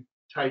 where you can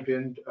type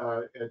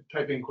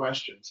in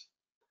questions.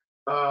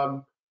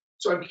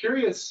 So I'm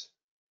curious,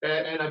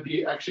 and I'd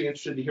be actually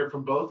interested to hear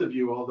from both of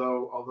you,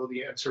 although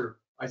the answer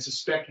I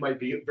suspect might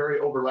be very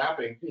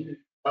overlapping.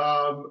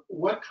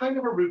 What kind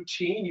of a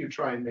routine you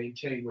try and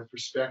maintain with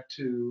respect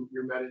to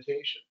your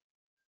meditation?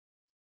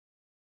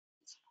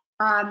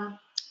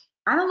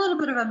 I'm a little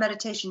bit of a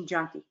meditation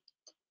junkie.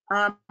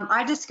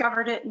 I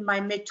discovered it in my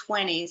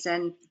mid-20s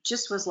and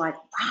just was like,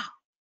 wow,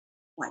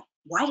 like,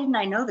 why didn't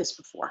I know this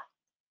before?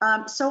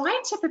 So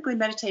I typically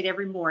meditate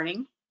every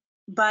morning,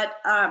 but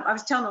I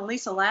was telling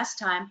Elisa last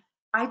time,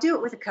 I do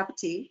it with a cup of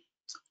tea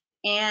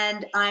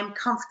and I'm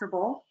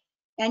comfortable.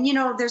 And, you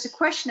know, there's a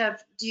question of,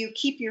 do you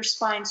keep your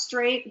spine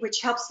straight,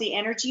 which helps the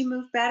energy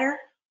move better?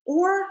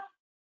 Or,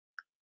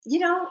 you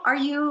know, are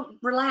you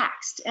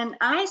relaxed? And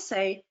I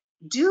say,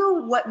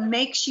 do what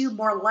makes you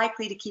more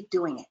likely to keep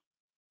doing it.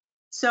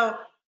 So,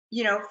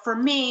 you know, for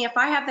me, if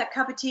I have that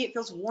cup of tea, it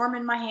feels warm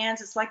in my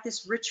hands. It's like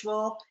this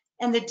ritual.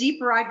 And the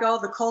deeper I go,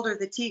 the colder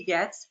the tea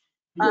gets.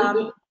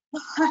 But,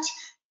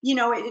 you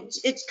know,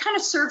 it kind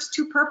of serves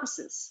two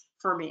purposes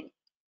for me.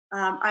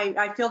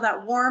 I feel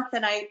that warmth,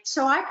 and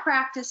so I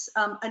practice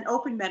an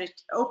open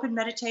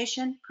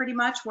meditation pretty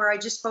much, where I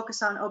just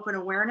focus on open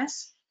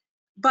awareness.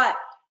 But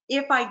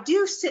if I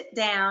do sit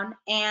down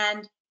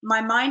and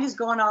my mind is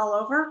going all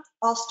over,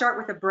 I'll start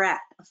with a breath,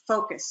 a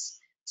focus.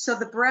 So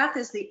the breath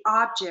is the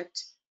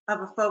object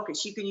of a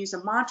focus. You can use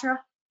a mantra,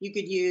 you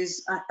could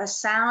use a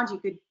sound, you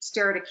could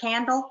stare at a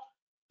candle.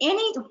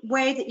 Any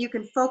way that you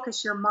can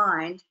focus your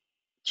mind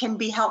can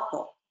be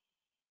helpful.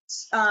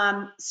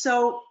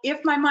 So if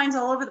my mind's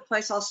all over the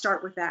place, I'll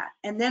start with that.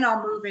 And then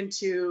I'll move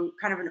into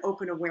kind of an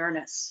open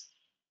awareness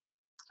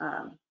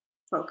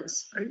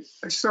focus.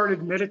 I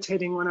started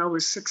meditating when I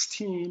was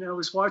 16. I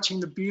was watching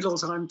the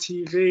Beatles on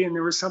TV, and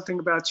there was something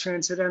about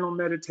transcendental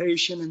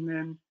meditation, and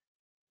then,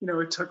 you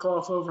know, it took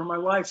off over my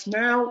life.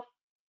 Now,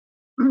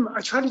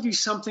 I try to do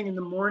something in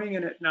the morning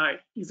and at night,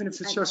 even if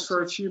it's just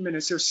for a few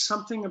minutes. There's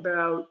something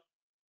about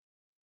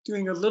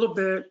doing a little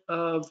bit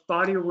of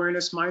body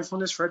awareness,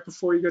 mindfulness right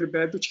before you go to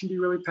bed, which can be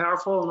really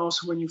powerful, and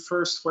also when you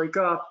first wake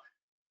up.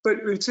 But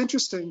it's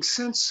interesting,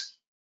 since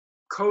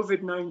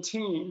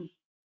COVID-19,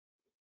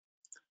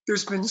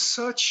 there's been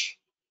such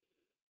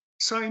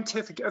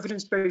scientific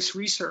evidence-based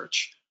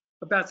research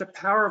about the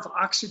power of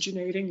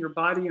oxygenating your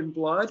body and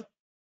blood,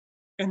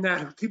 and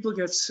that if people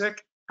get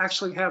sick,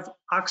 actually have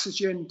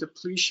oxygen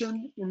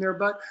depletion in their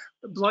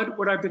blood.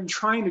 What I've been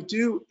trying to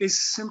do is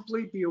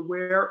simply be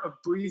aware of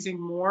breathing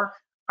more.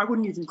 I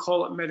wouldn't even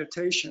call it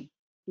meditation,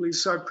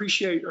 Lisa. I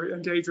appreciate,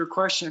 and Dave, your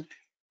question.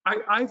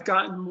 I've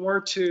gotten more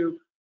to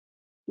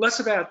less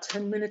about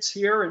 10 minutes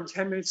here and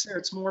 10 minutes there.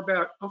 It's more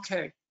about,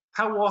 okay,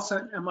 how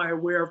often am I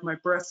aware of my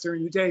breath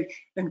during the day?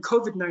 And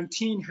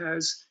COVID-19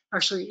 has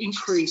actually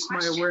increased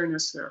my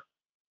awareness there.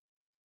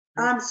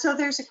 So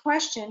there's a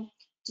question.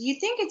 Do you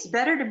think it's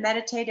better to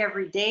meditate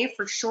every day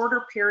for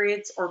shorter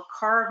periods, or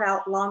carve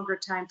out longer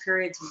time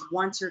periods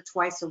once or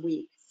twice a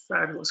week?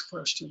 Fabulous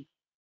question.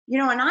 You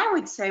know, and I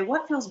would say,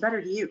 what feels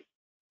better to you?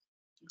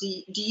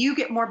 Do you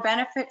get more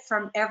benefit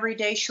from every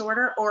day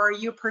shorter, or are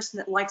you a person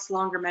that likes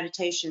longer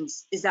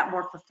meditations? Is that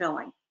more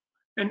fulfilling?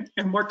 And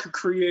what could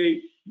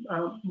create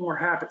more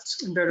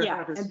habits and better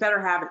habits? And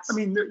better habits. I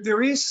mean,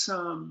 there is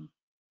some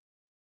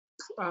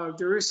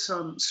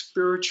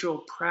spiritual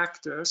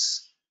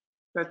practice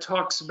that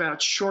talks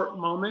about short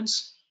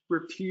moments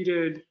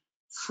repeated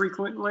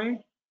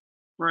frequently,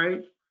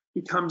 right?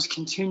 Becomes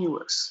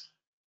continuous.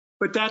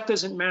 But that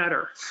doesn't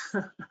matter.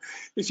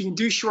 If you can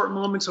do short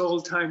moments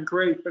all the time,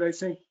 great. But I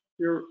think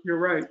you're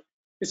right.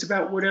 It's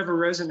about whatever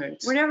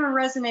resonates. Whatever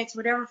resonates,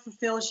 whatever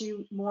fulfills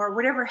you more,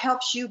 whatever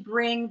helps you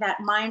bring that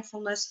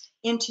mindfulness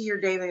into your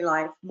daily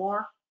life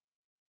more.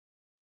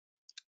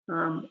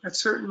 At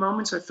certain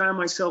moments, I found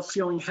myself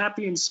feeling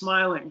happy and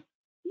smiling.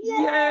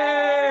 Yay!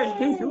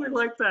 I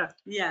like that.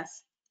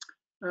 Yes.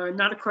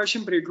 Not a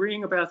question, but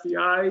agreeing about the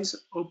eyes,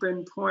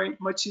 open point,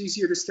 much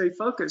easier to stay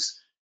focused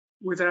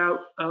without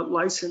a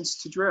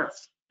license to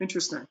drift.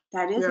 Interesting.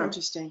 That is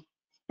interesting.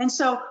 And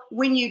so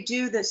when you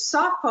do the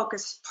soft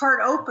focus,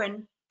 part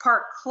open,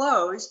 part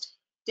closed,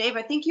 Dave,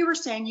 I think you were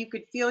saying you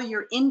could feel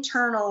your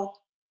internal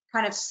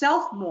kind of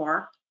self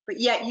more, but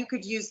yet you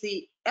could use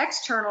the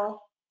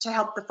external to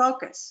help the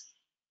focus.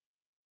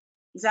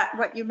 Is that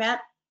what you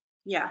meant?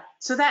 Yeah.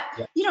 So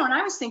that, you know, and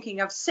I was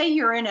thinking of, say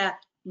you're in a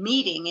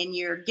meeting and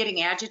you're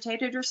getting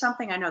agitated or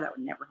something. I know that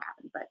would never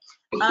happen,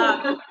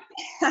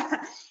 but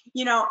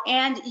you know,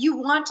 and you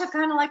want to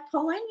kind of like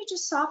pull in, you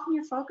just soften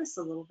your focus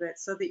a little bit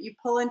so that you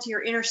pull into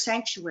your inner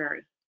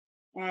sanctuary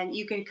and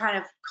you can kind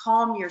of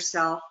calm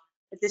yourself.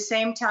 At the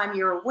same time,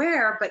 you're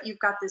aware, but you've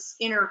got this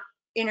inner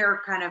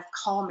kind of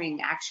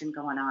calming action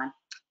going on.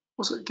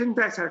 Well, so getting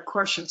back to that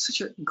question, it's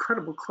such an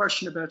incredible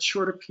question about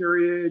shorter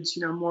periods,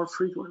 you know, more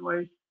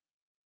frequently.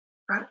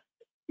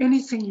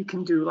 Anything you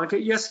can do, like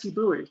at Yeski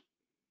Bui,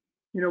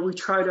 you know, we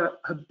try to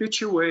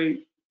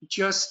habituate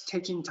just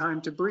taking time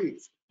to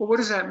breathe. Well, what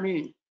does that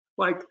mean?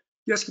 Like,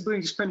 Yeski Bui,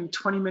 you're spending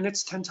 20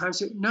 minutes 10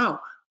 times? No.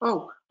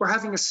 Oh, we're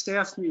having a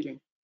staff meeting.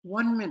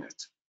 1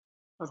 minute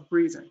of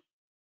breathing.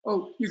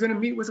 Oh, you're going to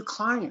meet with a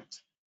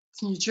client.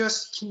 Can you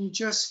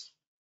just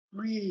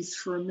breathe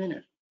for a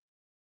minute?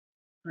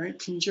 Right?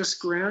 Can you just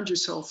ground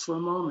yourself for a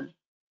moment?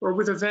 Or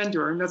with a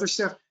vendor, another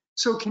staff.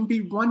 So it can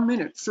be 1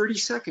 minute, 30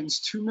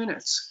 seconds, 2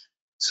 minutes.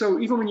 So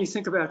even when you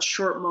think about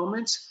short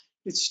moments,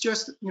 It's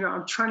just,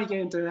 I'm trying to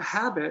get into the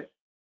habit,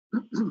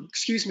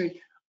 excuse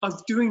me,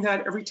 of doing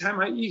that every time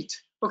I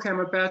eat. Okay, I'm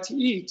about to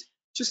eat.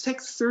 Just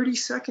take 30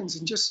 seconds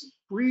and just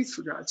breathe,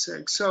 for God's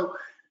sake. So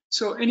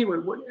anyway,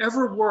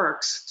 whatever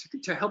works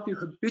to help you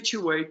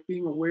habituate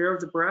being aware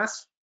of the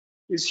breath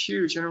is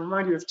huge. And I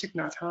remind you of Thich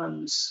Nhat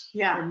Hanh, who's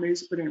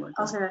amazing. But anyway,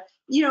 go ahead.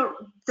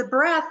 The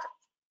breath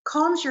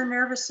calms your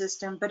nervous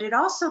system, but it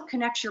also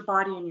connects your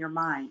body and your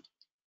mind.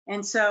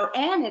 And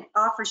it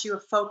offers you a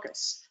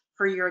focus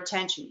for your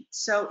attention.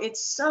 So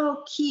it's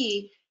so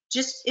key.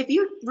 Just if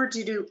you were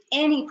to do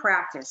any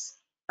practice,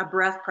 a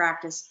breath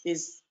practice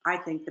is, I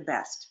think, the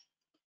best,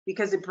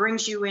 because it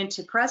brings you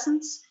into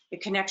presence,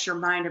 it connects your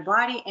mind and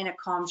body, and it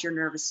calms your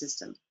nervous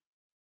system.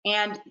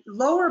 And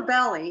lower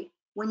belly,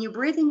 when you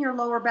breathe in your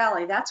lower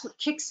belly, that's what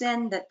kicks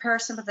in that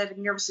parasympathetic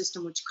nervous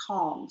system, which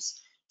calms.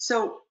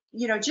 So,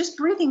 just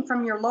breathing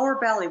from your lower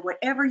belly,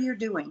 whatever you're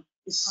doing,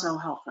 is so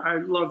helpful. I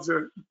love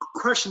the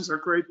questions are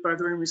great, by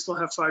the way, and we still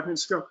have 5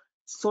 minutes to go.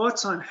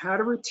 Thoughts on how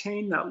to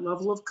retain that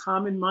level of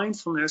calm and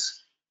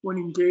mindfulness when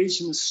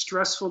engaged in a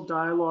stressful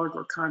dialogue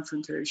or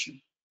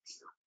confrontation?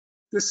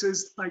 This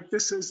is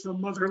the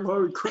mother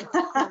lode question,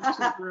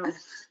 really.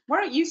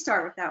 Why don't you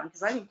start with that one?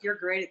 Because I think you're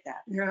great at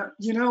that. Yeah,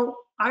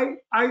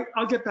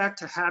 I'll get back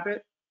to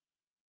habit.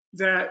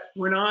 That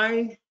when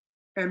I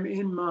am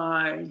in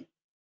my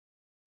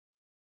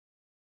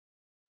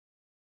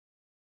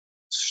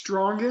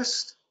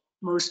strongest,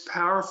 most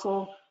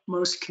powerful,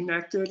 most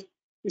connected,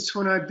 it's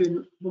when I've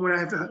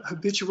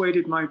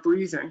habituated my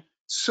breathing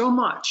so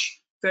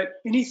much that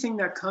anything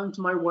that comes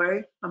my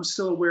way, I'm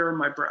still aware of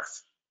my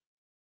breath.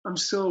 I'm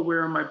still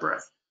aware of my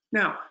breath.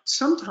 Now,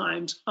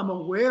 sometimes I'm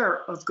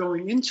aware of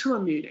going into a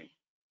meeting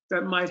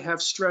that might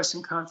have stress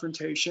and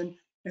confrontation,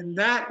 and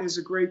that is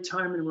a great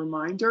time and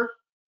reminder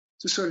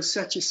to sort of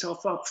set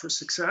yourself up for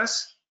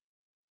success.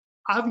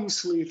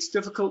 Obviously, it's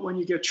difficult when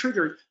you get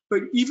triggered,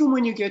 but even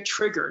when you get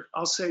triggered,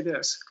 I'll say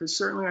this, because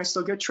certainly I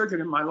still get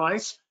triggered in my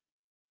life.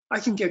 I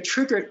can get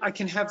triggered. I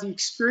can have the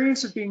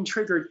experience of being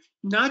triggered,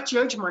 not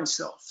judge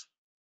myself,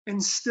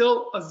 and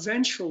still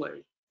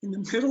eventually, in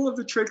the middle of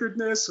the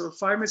triggeredness or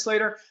 5 minutes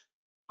later,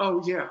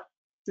 oh yeah,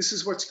 this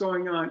is what's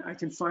going on. I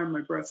can find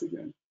my breath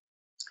again.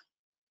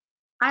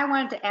 I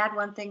wanted to add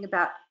one thing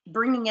about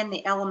bringing in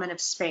the element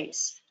of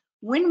space.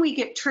 When we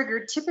get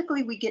triggered,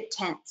 typically we get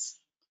tense.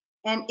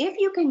 And if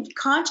you can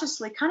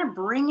consciously kind of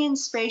bring in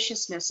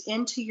spaciousness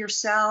into your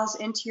cells,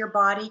 into your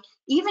body,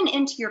 even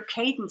into your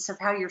cadence of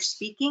how you're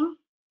speaking,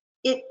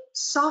 it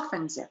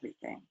softens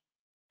everything.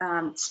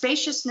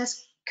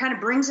 Spaciousness kind of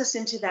brings us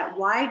into that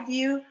wide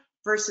view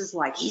versus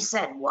like, he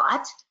said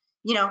what?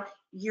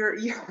 You're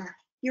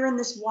in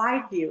this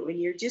wide view and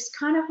you're just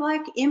kind of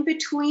like in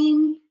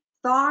between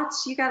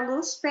thoughts. You got a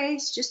little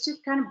space just to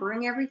kind of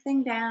bring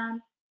everything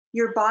down.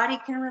 Your body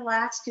can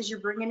relax because you're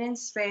bringing in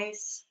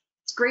space.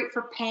 It's great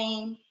for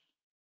pain,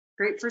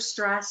 great for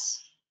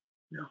stress.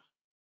 Yeah.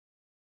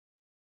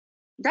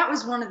 That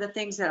was one of the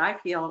things that I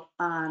feel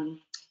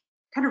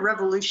kind of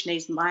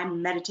revolutionized my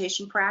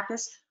meditation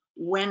practice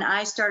when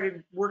I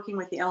started working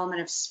with the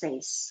element of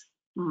space,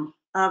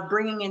 of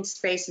bringing in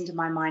space into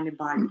my mind and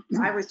body.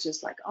 I was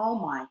just like, oh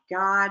my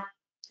God,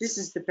 this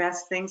is the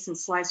best thing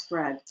since sliced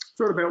bread.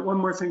 Thought about one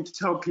more thing to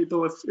tell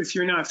people if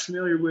you're not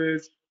familiar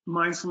with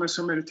mindfulness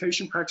or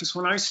meditation practice.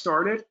 When I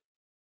started,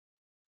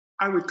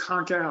 I would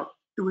conk out.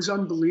 It was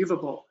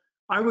unbelievable.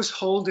 I was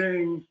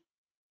holding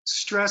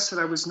stress that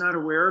I was not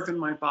aware of in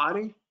my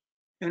body,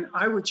 and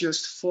I would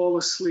just fall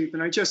asleep.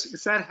 And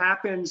if that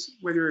happens,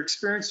 whether you're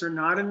experienced or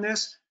not in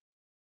this,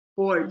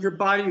 boy, your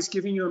body is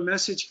giving you a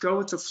message. Go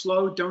with the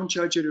flow. Don't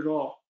judge it at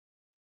all.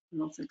 I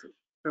don't think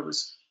that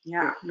was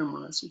no more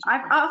message.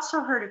 I've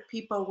also heard of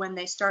people when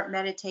they start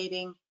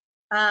meditating,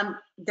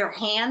 their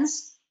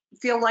hands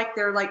feel like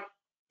they're like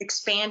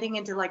expanding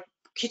into like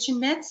kitchen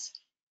mitts.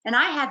 And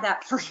I had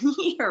that for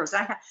years.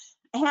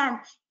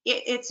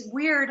 It's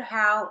weird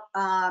how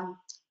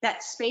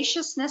that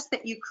spaciousness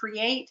that you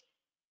create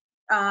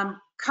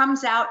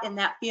comes out in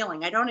that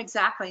feeling. I don't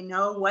exactly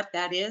know what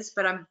that is,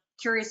 but I'm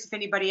curious if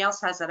anybody else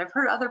has that. I've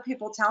heard other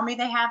people tell me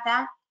they have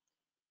that.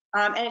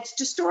 And it's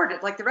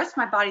distorted. Like the rest of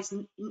my body's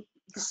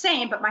the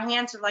same, but my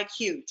hands are like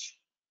huge.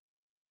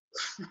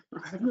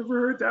 I've never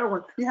heard that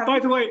one. By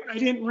the way, I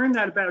didn't learn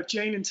that about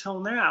Jane until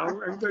now.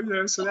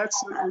 So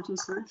that's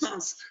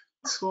just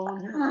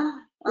swollen here.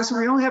 Listen,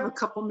 we only have a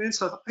couple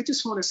minutes left. I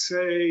just want to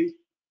say,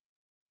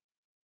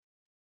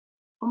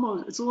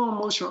 it's a little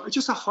emotional,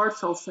 just a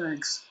heartfelt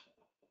thanks.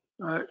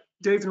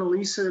 Dave and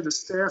Elisa, the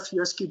staff,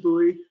 Yeski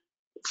Bui,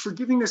 for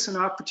giving us an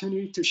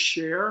opportunity to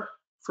share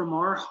from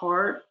our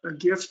heart a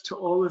gift to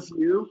all of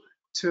you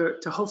to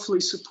hopefully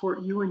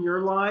support you in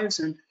your lives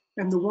and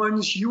the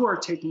ones you are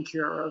taking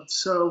care of.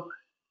 So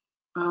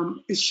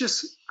it's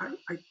just,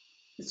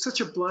 it's such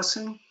a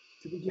blessing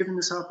to be given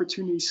this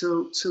opportunity.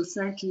 So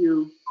thank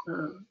you,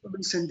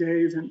 Elisa and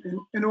Dave,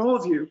 and all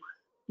of you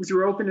with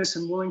your openness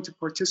and willing to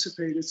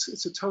participate.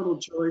 It's a total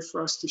joy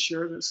for us to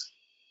share this.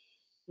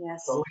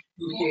 Yes. So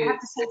we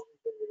appreciate it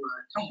very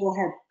much. Go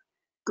ahead.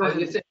 Go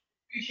ahead.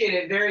 Appreciate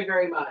it very,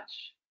 very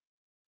much.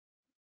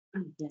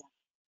 Yeah.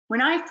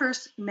 When I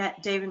first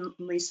met David and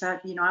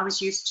Lisa, I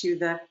was used to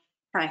the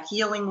kind of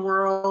healing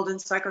world and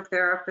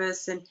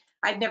psychotherapists, and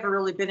I'd never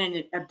really been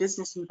in a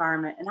business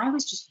environment. And I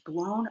was just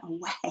blown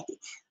away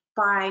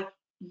by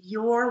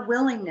your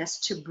willingness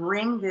to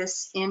bring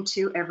this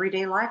into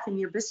everyday life in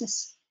your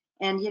business.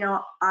 And,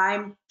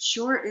 I'm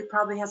sure it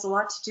probably has a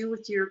lot to do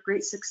with your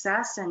great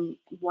success and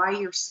why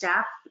your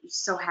staff is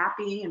so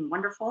happy and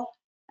wonderful.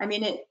 I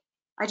mean,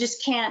 I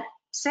just can't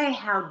say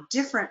how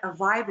different a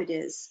vibe it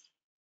is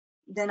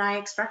than I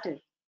expected,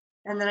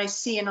 and that I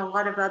see in a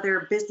lot of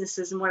other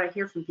businesses and what I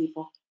hear from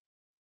people.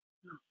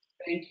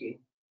 Thank you.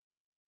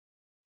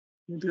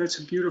 Maybe that's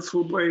a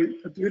beautiful way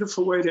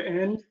to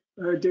end.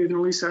 David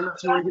and Lisa, I don't know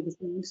if you want to give us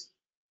things.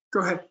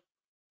 Go ahead.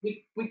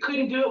 We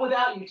couldn't do it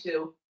without you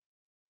two.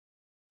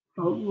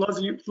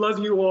 Love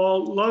you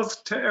all.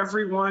 Love to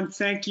everyone.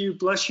 Thank you.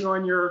 Bless you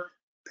on your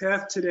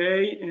path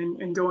today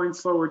and going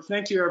forward.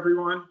 Thank you,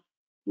 everyone.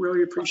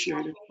 Really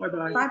appreciate it.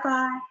 Bye-bye.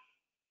 Bye-bye.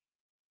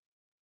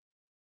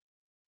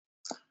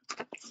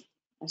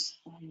 Is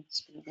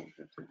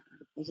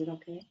it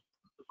okay?